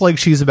looks like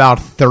she's about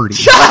 30.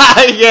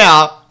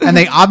 Yeah. And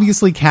they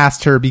obviously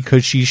cast her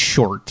because she's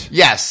short.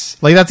 Yes.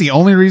 Like, that's the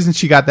only reason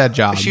she got that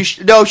job.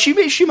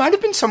 She might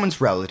have been someone's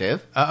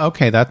relative.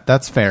 Okay,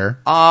 that's fair.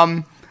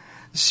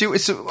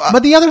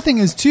 But the other thing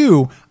is,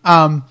 too,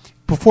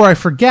 before I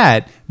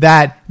forget,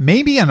 that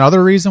maybe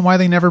another reason why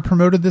they never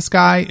promoted this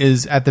guy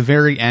is at the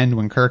very end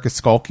when Kirk is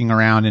skulking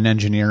around in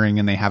engineering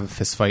and they have a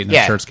fist fight and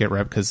their shirts get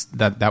ripped because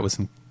that was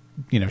in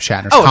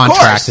Shatner's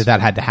contract that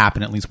had to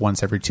happen at least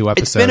once every 2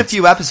 episodes. It's been a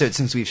few episodes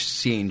since we've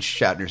seen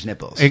Shatner's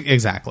nipples.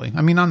 Exactly.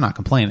 I mean, I'm not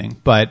complaining,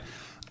 but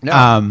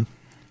no.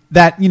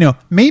 that,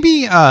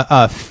 maybe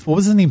what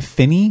was his name?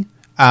 Finney?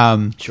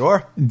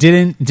 Sure.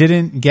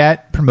 Didn't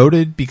get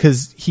promoted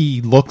because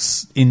he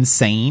looks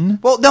insane.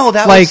 Well, no,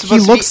 that like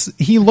was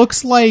he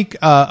looks like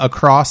a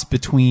cross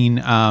between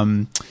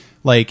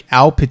like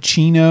Al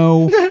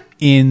Pacino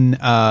in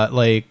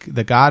like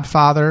The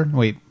Godfather.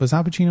 Wait, was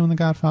Al Pacino in The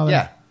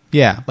Godfather?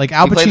 Yeah, like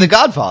Al Pacino played The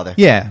Godfather.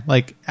 Yeah,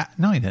 like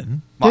no, he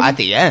didn't. Well, at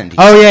the end.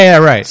 Oh yeah,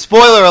 right.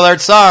 Spoiler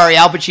alert! Sorry,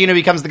 Al Pacino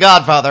becomes The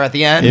Godfather at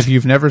the end. If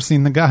you've never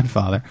seen The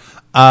Godfather,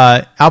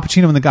 Al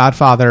Pacino in The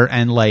Godfather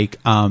and like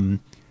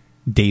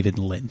David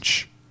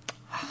Lynch.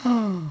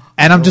 And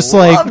I'm just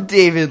like,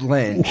 David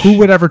Lynch. Who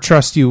would ever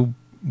trust you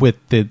with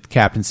the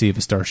captaincy of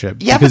a starship?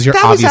 Yeah, because but you're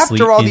that was obviously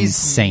after all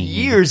insane. These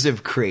years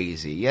of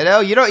crazy. You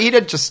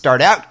didn't just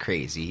start out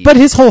crazy. But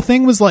his whole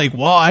thing was like,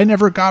 well, I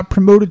never got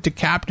promoted to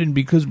captain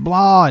because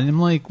blah. And I'm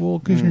like, well,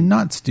 because you're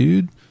nuts,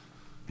 dude.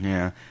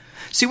 Yeah.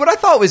 See, what I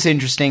thought was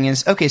interesting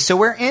is, okay, so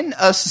we're in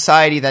a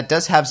society that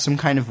does have some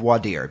kind of voir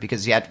dire,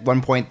 because at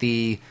one point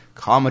the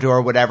Commodore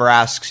or whatever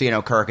asks,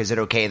 Kirk, is it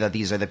okay that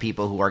these are the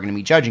people who are going to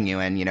be judging you?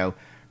 And,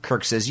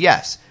 Kirk says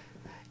yes.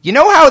 You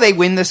know how they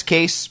win this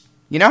case?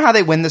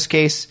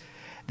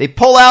 They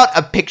pull out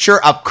a picture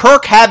of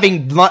Kirk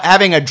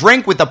having a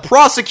drink with the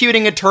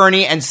prosecuting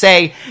attorney and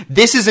say,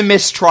 this is a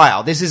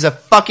mistrial. This is a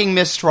fucking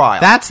mistrial.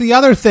 That's the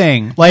other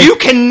thing. Like, you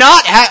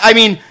cannot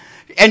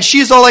and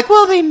she's all like,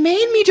 well, they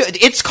made me do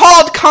it. It's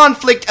called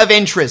conflict of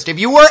interest. If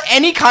you were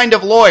any kind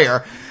of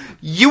lawyer,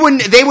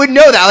 they would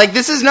know that. Like,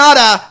 this is not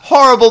a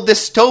horrible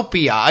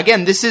dystopia.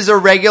 Again, this is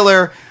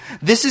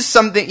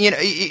something, in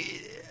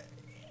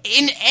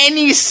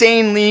any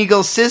sane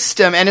legal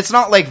system, and it's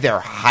not like they're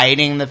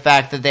hiding the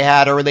fact that they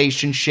had a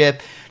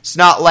relationship. It's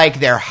not like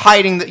they're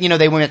hiding that,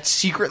 they went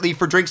secretly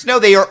for drinks. No,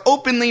 they are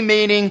openly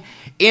mating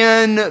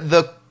in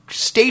the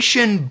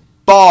station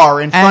bar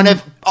in front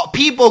of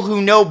people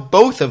who know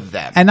both of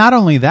them. And not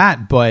only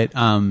that, but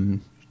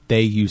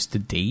they used to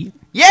date.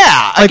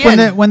 Yeah, like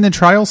when the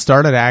trial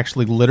started, I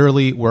actually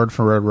literally word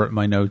for word wrote in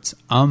my notes,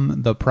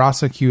 the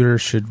prosecutor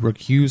should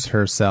recuse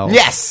herself.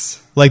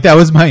 Yes. Like, that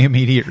was my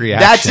immediate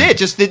reaction. That's it.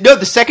 Just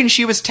the second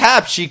she was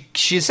tapped,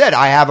 she said,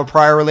 I have a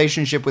prior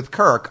relationship with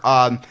Kirk.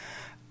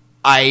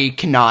 I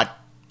cannot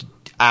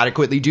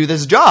adequately do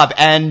this job.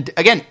 And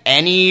again,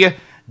 any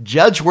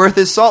judge worth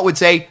his salt would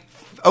say,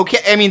 okay,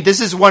 I mean, this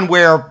is one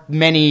where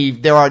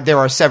there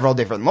are several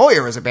different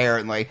lawyers,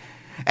 apparently.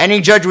 Any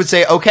judge would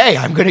say, okay,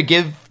 I'm going to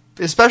give,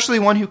 especially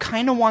one who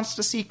kind of wants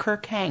to see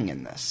Kirk hang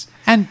in this.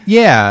 And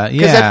yeah.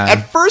 Because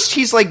at first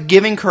he's like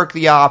giving Kirk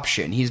the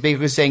option. He's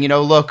basically saying,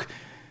 look,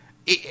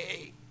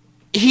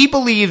 he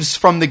believes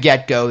from the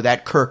get-go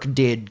that Kirk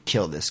did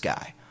kill this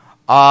guy.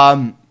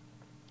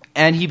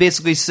 And he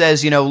basically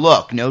says,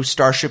 look, no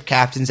Starship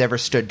captains ever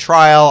stood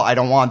trial. I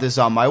don't want this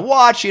on my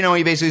watch. He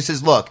basically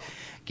says, look,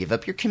 give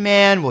up your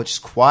command. We'll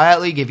just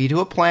quietly give you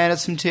to a planet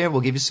some timber.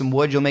 We'll give you some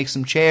wood. You'll make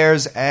some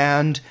chairs,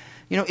 and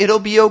it'll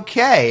be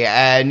okay.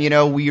 And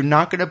we're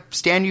not going to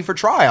stand you for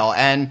trial.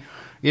 And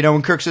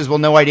when Kirk says, well,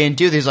 no, I didn't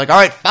do this, he's like, all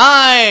right,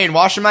 fine,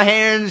 washing my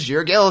hands.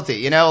 You're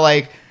guilty.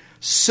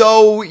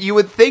 So you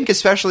would think,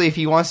 especially if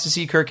he wants to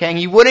see Kirk hang,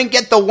 he wouldn't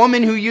get the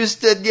woman who used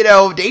to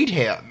date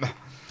him.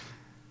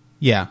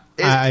 Yeah,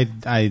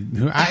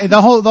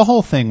 the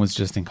whole thing was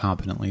just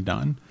incompetently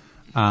done.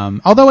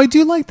 Although I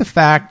do like the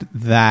fact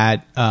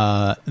that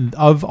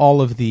of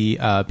all of the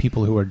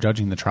people who are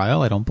judging the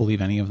trial, I don't believe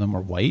any of them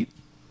were white.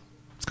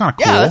 It's kind of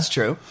cool. Yeah, that's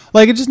true.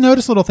 Like, I just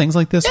noticed little things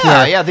like this.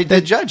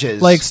 The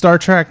judges. Like, Star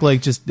Trek,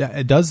 like, just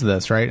it does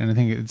this, right? And I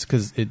think it's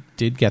because it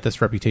did get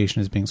this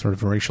reputation as being sort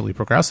of racially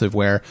progressive,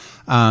 where,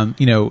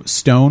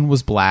 Stone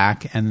was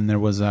black, and then there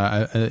was,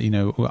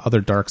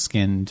 other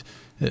dark-skinned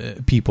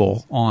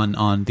people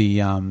on the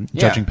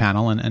judging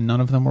panel, and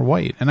none of them were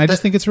white. And I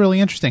just think it's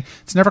really interesting.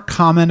 It's never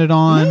commented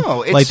on.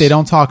 No, like, they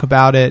don't talk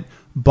about it,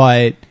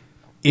 but...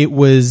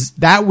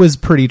 that was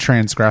pretty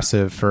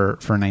transgressive for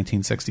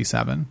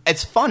 1967.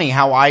 It's funny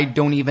how I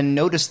don't even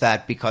notice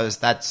that, because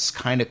that's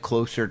kind of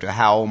closer to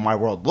how my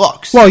world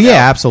looks. Well,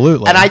 yeah,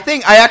 absolutely. And I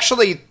think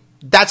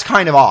that's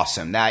kind of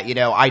awesome that,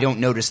 I don't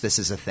notice this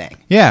as a thing.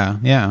 Yeah.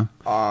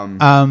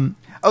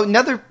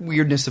 Another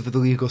weirdness of the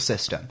legal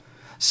system.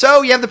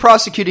 So you have the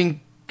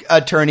prosecuting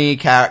attorney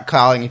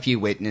calling a few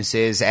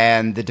witnesses,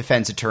 and the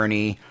defense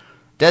attorney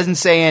doesn't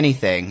say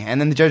anything. And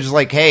then the judge is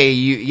like, hey,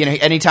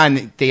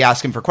 anytime they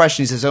ask him for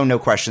questions, he says, oh, no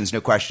questions.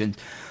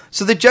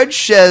 So the judge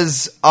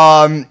says,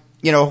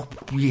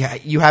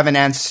 you haven't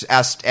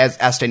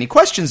asked any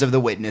questions of the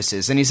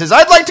witnesses. And he says,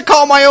 I'd like to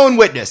call my own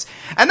witness.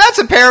 And that's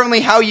apparently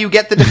how you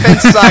get the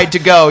defense side to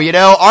go,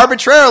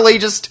 arbitrarily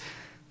just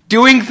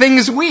doing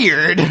things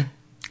weird.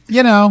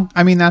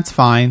 That's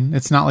fine.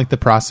 It's not like the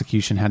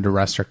prosecution had to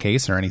rest her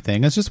case or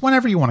anything. It's just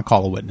whenever you want to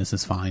call a witness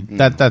is fine.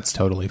 That's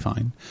totally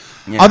fine.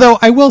 Yeah. Although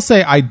I will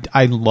say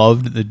I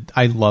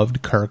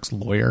loved Kirk's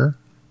lawyer,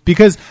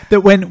 because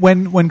that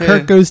when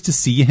Kirk goes to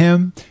see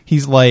him,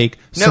 he's like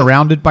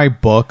surrounded by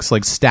books,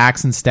 like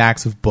stacks and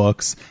stacks of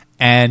books.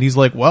 And he's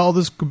like, well,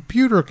 this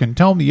computer can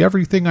tell me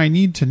everything I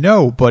need to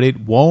know, but it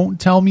won't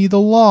tell me the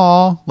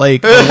law.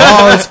 Like, the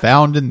law is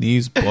found in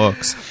these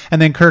books.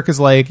 And then Kirk is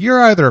like,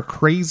 you're either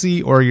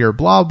crazy or you're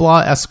blah,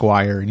 blah,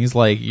 Esquire. And he's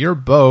like, you're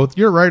both.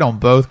 You're right on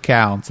both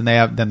counts. And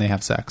then they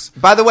have sex.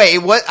 By the way,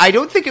 I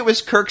don't think it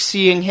was Kirk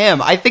seeing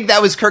him. I think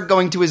that was Kirk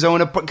going to his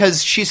own,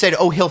 because she said,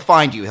 oh, he'll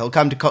find you. He'll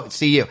come to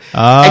see you.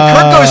 Oh. And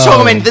Kirk goes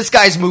home, and this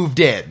guy's moved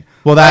in.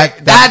 Well,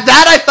 that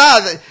I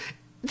thought...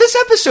 This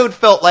episode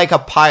felt like a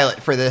pilot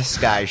for this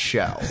guy's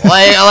show.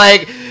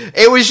 Like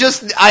it was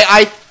just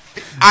I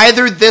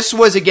either this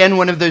was again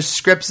one of those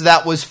scripts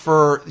that was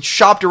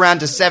shopped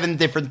around to 7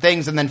 different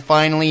things, and then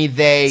finally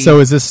they.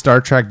 So is this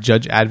Star Trek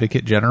Judge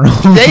Advocate General?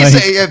 They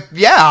say,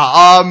 yeah.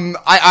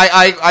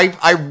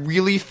 I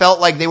really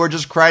felt like they were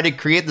just trying to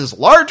create this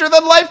larger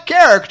than life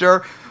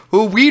character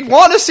who we'd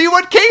want to see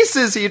what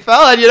cases he'd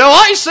found. And,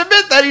 I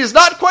submit that he's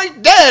not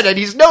quite dead, and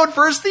he's known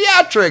for his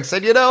theatrics,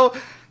 and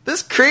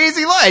this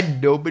crazy line.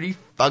 Nobody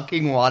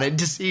fucking wanted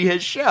to see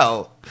his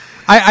show.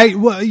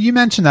 Well, you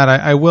mentioned that.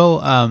 I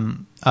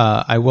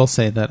will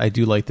say that I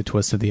do like the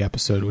twist of the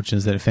episode, which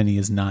is that Finney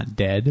is not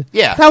dead.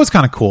 Yeah. That was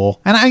kind of cool.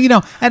 And the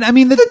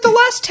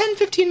last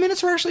 10-15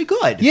 minutes were actually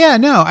good. Yeah,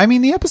 no.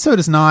 the episode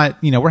is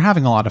not, we're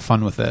having a lot of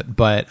fun with it,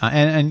 but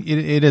and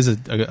it is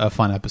a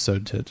fun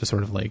episode to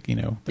sort of like,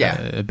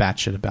 bat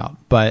shit about.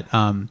 But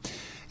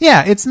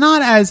yeah, it's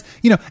not as,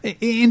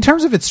 in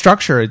terms of its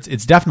structure,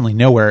 it's definitely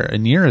nowhere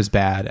near as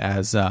bad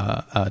as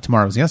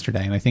Tomorrow's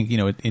Yesterday. And I think,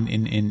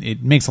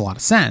 it makes a lot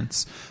of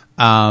sense.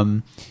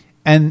 And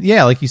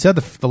yeah, like you said,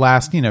 the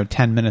last,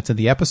 10 minutes of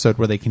the episode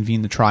where they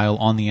convene the trial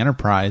on the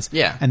Enterprise.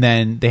 Yeah. And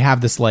then they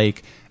have this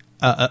like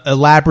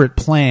elaborate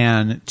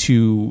plan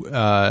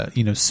to,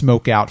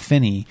 smoke out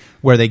Finney,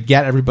 where they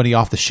get everybody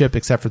off the ship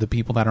except for the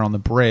people that are on the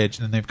bridge.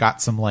 And then they've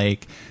got some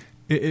like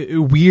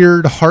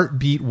weird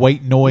heartbeat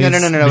white noise.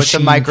 No. It's a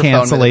microphone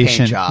cancellation. With a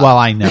paint job. Well,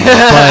 I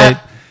know,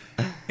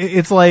 but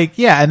it's like,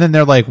 yeah. And then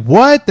they're like,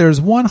 what?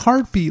 There's one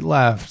heartbeat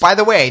left. By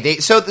the way,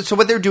 so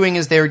what they're doing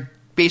is they're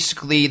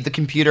basically, the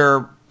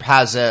computer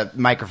has a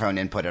microphone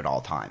input at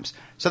all times.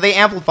 So they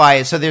amplify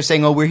it. So they're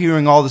saying, oh, we're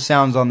hearing all the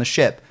sounds on the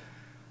ship.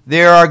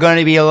 There are going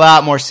to be a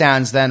lot more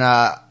sounds than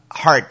a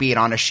heartbeat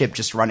on a ship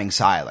just running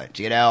silent.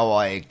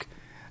 Like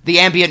the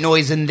ambient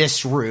noise in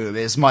this room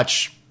is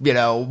much,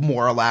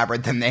 more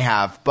elaborate than they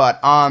have.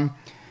 But I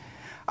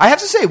have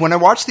to say, when I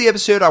watched the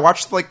episode, I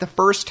watched like the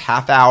first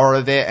half hour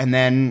of it, and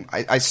then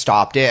I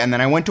stopped it, and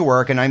then I went to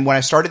work, and when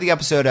I started the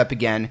episode up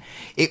again,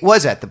 it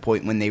was at the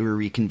point when they were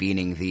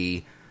reconvening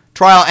the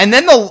trial. And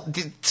then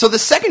so the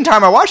second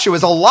time I watched it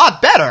was a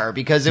lot better,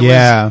 because it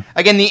was,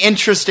 again, the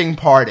interesting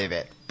part of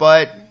it.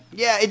 But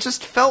yeah, it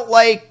just felt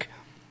like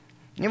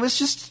it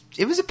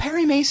was a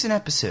Perry Mason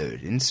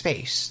episode in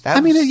space.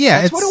 That's what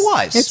it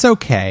was. It's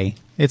okay.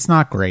 It's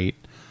not great.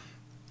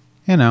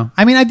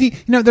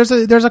 There's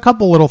a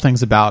couple little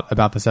things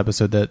about this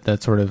episode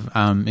that sort of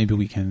maybe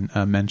we can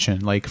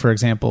mention. Like, for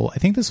example, I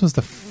think this was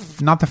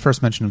not the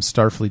first mention of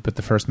Starfleet, but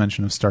the first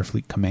mention of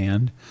Starfleet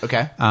Command.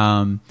 Okay.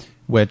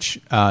 Which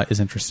is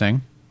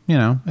interesting.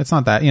 it's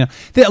not that,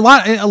 a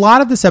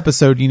lot of this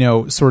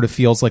episode, sort of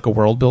feels like a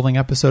world building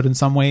episode in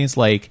some ways.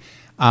 Like,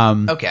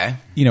 Okay.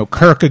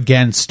 Kirk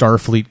against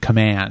Starfleet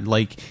Command.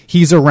 Like,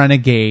 he's a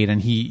renegade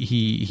and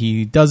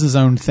he does his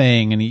own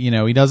thing, and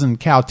he doesn't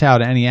kowtow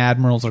to any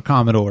admirals or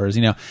commodores,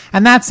 and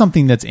that's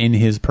something that's in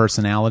his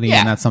personality. Yeah.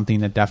 And that's something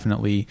that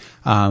definitely,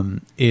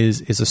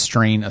 is a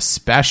strain,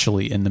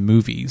 especially in the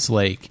movies,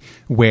 like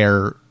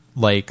where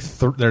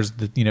there's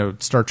the,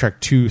 Star Trek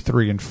 2,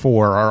 3, and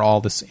 4 are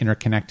all this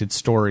interconnected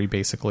story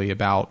basically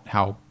about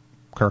how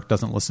Kirk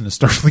doesn't listen to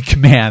Starfleet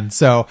Command.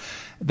 So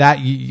that,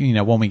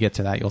 when we get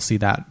to that, you'll see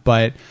that.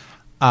 But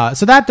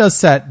so that does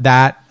set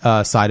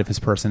that side of his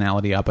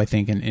personality up, I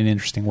think, in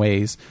interesting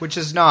ways. Which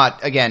is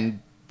not,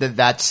 again,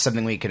 that's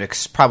something we could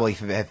probably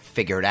have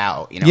figured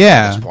out, at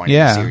this point in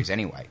the series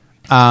anyway.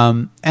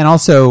 And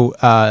also,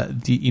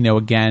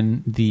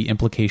 again, the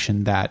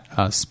implication that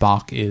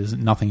Spock is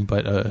nothing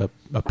but a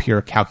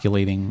pure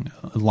calculating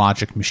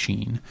logic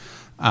machine.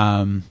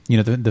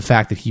 The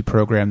fact that he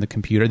programmed the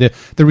computer,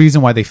 the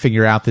reason why they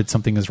figure out that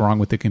something is wrong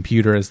with the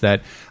computer is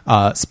that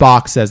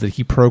Spock says that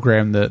he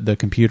programmed the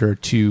computer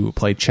to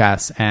play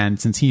chess, and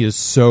since he is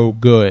so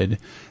good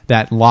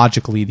that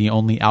logically the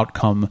only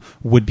outcome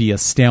would be a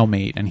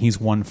stalemate, and he's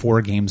won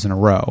 4 games in a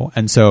row,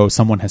 and so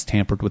someone has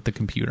tampered with the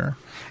computer.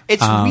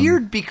 It's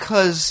weird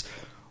because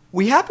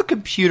we have a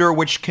computer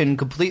which can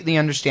completely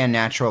understand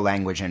natural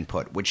language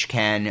input, which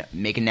can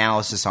make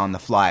analysis on the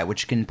fly,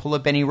 which can pull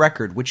up any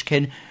record,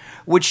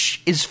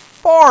 which is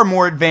far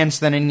more advanced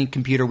than any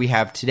computer we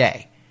have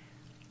today.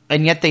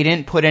 And yet they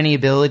didn't put any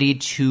ability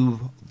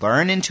to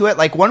learn into it.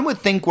 Like, one would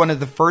think one of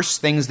the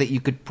first things that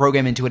you could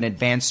program into an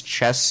advanced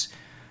chess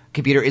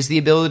computer is the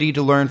ability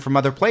to learn from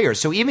other players.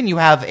 So even you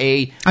have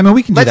we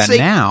can do that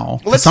now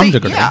to some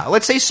degree. Yeah,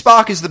 let's say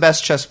Spock is the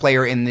best chess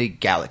player in the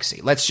galaxy.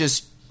 Let's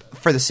just,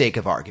 for the sake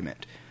of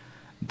argument.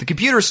 The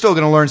computer is still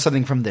going to learn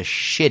something from the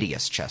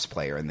shittiest chess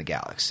player in the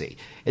galaxy.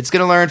 It's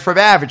going to learn from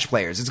average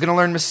players. It's going to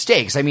learn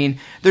mistakes. I mean,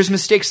 there's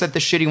mistakes that the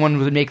shitty one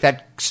would make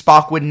that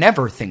Spock would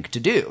never think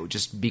to do,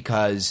 just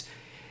because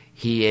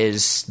he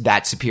is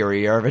that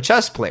superior of a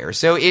chess player.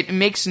 So it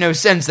makes no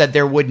sense that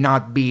there would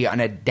not be an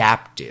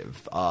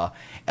adaptive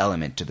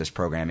element to this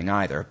programming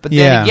either. But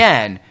then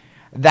again,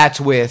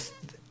 that's with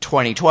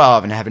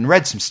 2012 and having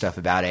read some stuff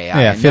about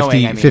AI. Yeah,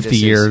 and 50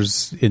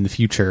 years in the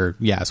future,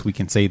 yes, we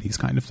can say these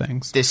kind of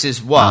things. This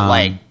is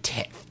what,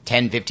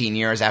 10, 15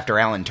 years after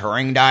Alan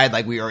Turing died?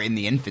 Like, we are in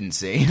the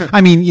infancy. I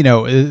mean,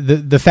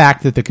 the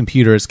fact that the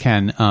computers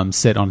can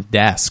sit on a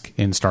desk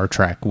in Star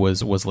Trek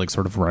was like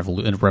sort of a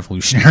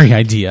revolutionary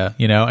idea,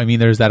 I mean,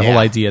 there's that whole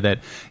idea that,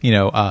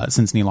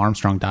 since Neil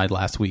Armstrong died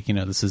last week,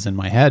 this is in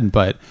my head,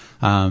 but,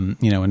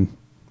 and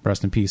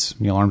rest in peace,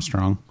 Neil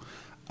Armstrong,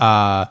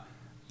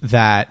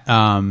 that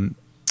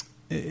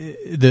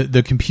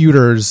the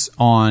computers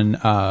on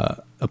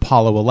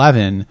Apollo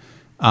 11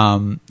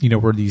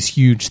 were these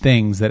huge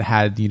things that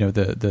had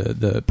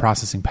the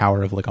processing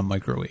power of like a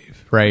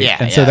microwave,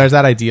 right? So there's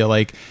that idea,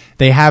 like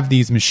they have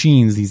these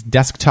machines, these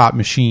desktop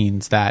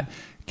machines that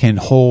can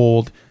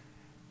hold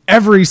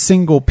every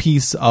single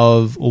piece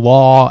of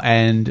law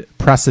and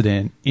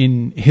precedent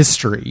in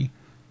history.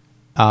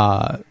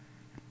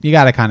 You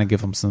got to kind of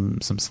give them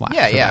some slack.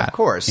 Yeah, for that, of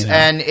course,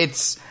 and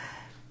it's.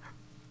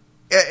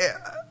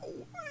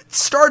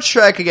 Star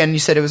Trek, again, you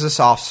said it was a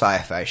soft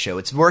sci-fi show.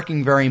 It's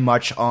working very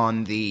much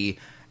on the,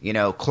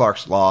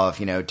 Clarke's law of,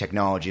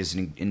 technology is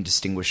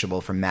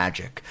indistinguishable from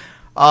magic.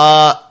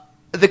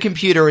 The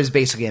computer is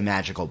basically a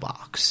magical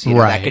box,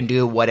 that can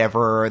do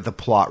whatever the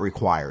plot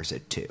requires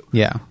it to.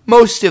 Yeah.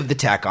 Most of the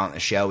tech on the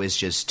show is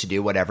just to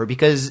do whatever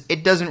because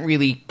it doesn't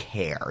really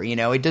care,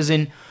 it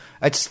doesn't...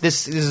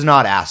 This is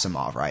not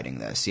Asimov writing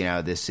this,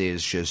 this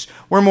is just,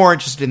 we're more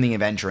interested in the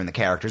adventure and the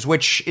characters,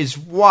 which is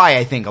why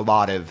I think a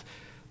lot of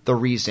the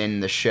reason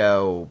the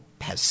show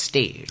has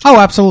staged. Oh,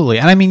 absolutely.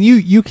 And I mean,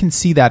 you can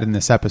see that in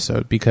this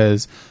episode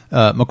because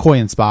McCoy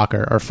and Spock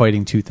are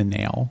fighting tooth and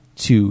nail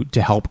to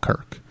help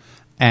Kirk.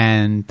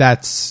 And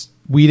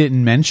we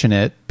didn't mention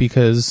it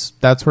because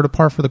that's sort of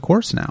par for the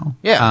course now.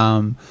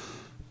 Yeah.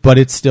 But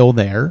it's still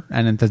there.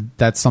 And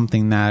that's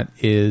something that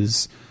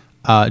is...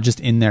 just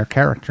in their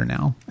character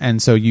now.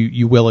 And so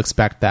you will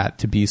expect that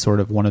to be sort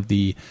of one of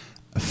the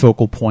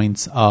focal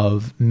points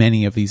of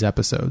many of these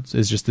episodes,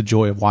 is just the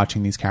joy of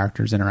watching these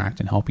characters interact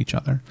and help each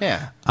other.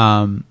 Yeah.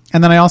 And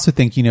then I also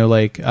think,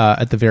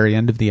 at the very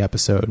end of the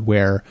episode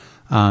where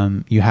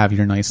you have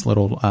your nice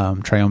little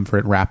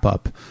triumvirate wrap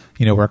up,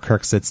 where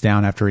Kirk sits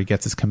down after he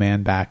gets his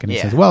command back and he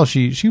says, well,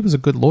 she was a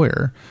good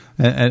lawyer.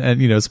 And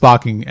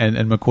Spock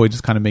and McCoy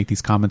just kind of make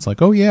these comments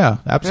like, oh yeah,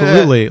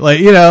 absolutely.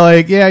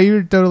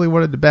 You totally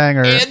wanted to bang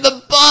her in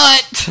the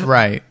butt.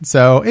 Right.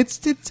 So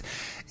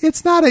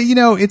it's not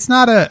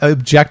a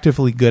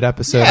objectively good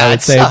episode, I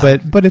would say,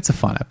 but it's a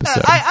fun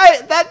episode.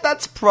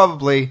 That's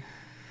probably,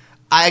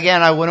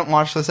 I wouldn't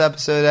watch this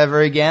episode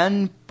ever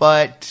again,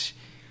 but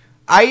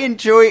I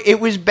enjoy, it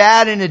was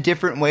bad in a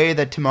different way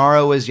that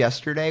Tomorrow Was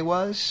Yesterday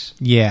was.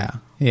 Yeah.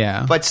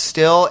 Yeah. But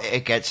still,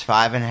 it gets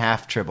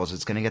 5.5 triples.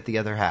 It's going to get the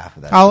other half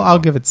of that. I'll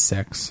give it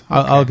 6.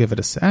 I'll give it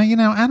a 6. You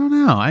know, I don't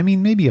know. I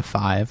mean, maybe a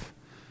 5.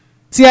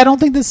 See, I don't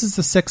think this is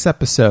the 6th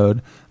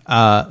episode,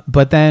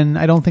 but then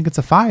I don't think it's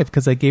a 5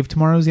 because I gave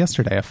Tomorrow's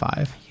Yesterday a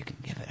 5. You can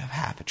give it a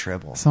half a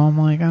triple. So I'm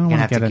like, I don't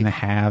want to get into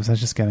halves.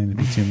 That's just getting to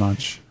be too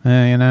much.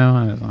 You know?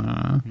 I don't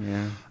know.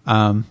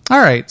 Yeah. All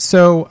right.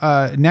 So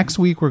next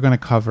week we're going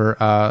to cover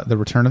The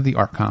Return of the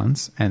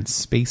Archons and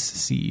Space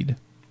Seed.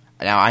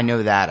 Now, I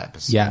know that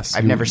episode. Yes.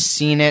 I've never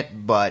seen it,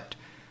 but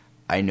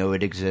I know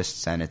it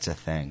exists and it's a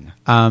thing.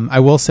 I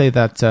will say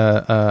that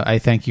I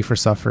thank you for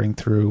suffering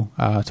through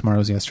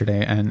Tomorrow's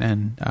Yesterday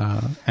and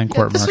Court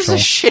Martial. This was a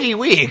shitty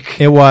week.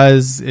 It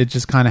was. It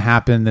just kind of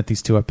happened that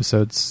these two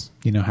episodes,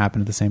 you know,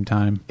 happened at the same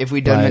time. If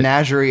we'd done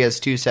Menagerie as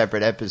 2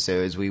 separate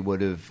episodes, we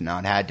would have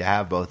not had to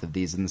have both of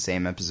these in the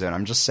same episode.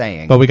 I'm just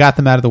saying. But we got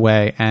them out of the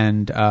way,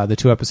 and the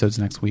 2 episodes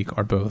next week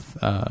are both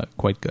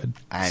quite good.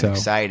 I'm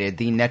excited.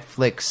 The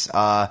Netflix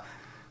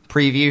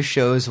preview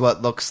shows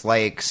what looks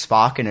like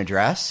Spock in a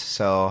dress,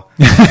 so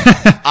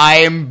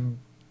and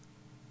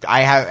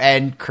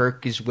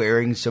Kirk is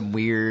wearing some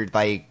weird,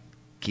 like,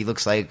 he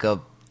looks like a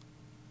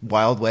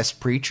Wild West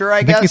preacher,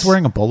 I guess. I think he's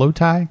wearing a bolo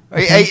tie.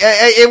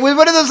 It was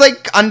one of those,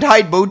 like,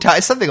 untied bow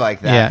ties, something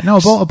like that. Yeah, no,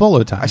 a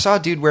bolo tie. I saw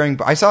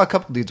a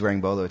couple dudes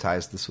wearing bolo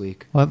ties this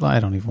week. Well,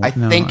 I don't even. I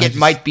think it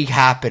might be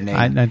happening.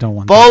 I don't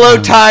want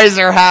bolo ties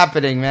are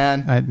happening,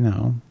 man.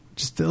 No.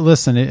 Just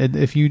listen.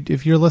 If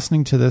you're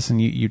listening to this and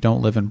you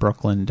don't live in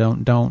Brooklyn,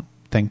 don't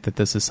think that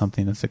this is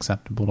something that's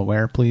acceptable to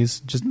wear.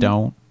 Please, just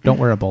don't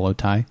wear a bolo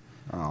tie.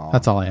 Aww.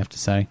 That's all I have to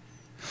say.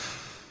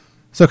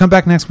 So come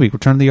back next week.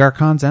 Return of the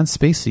Archons and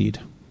Space Seed.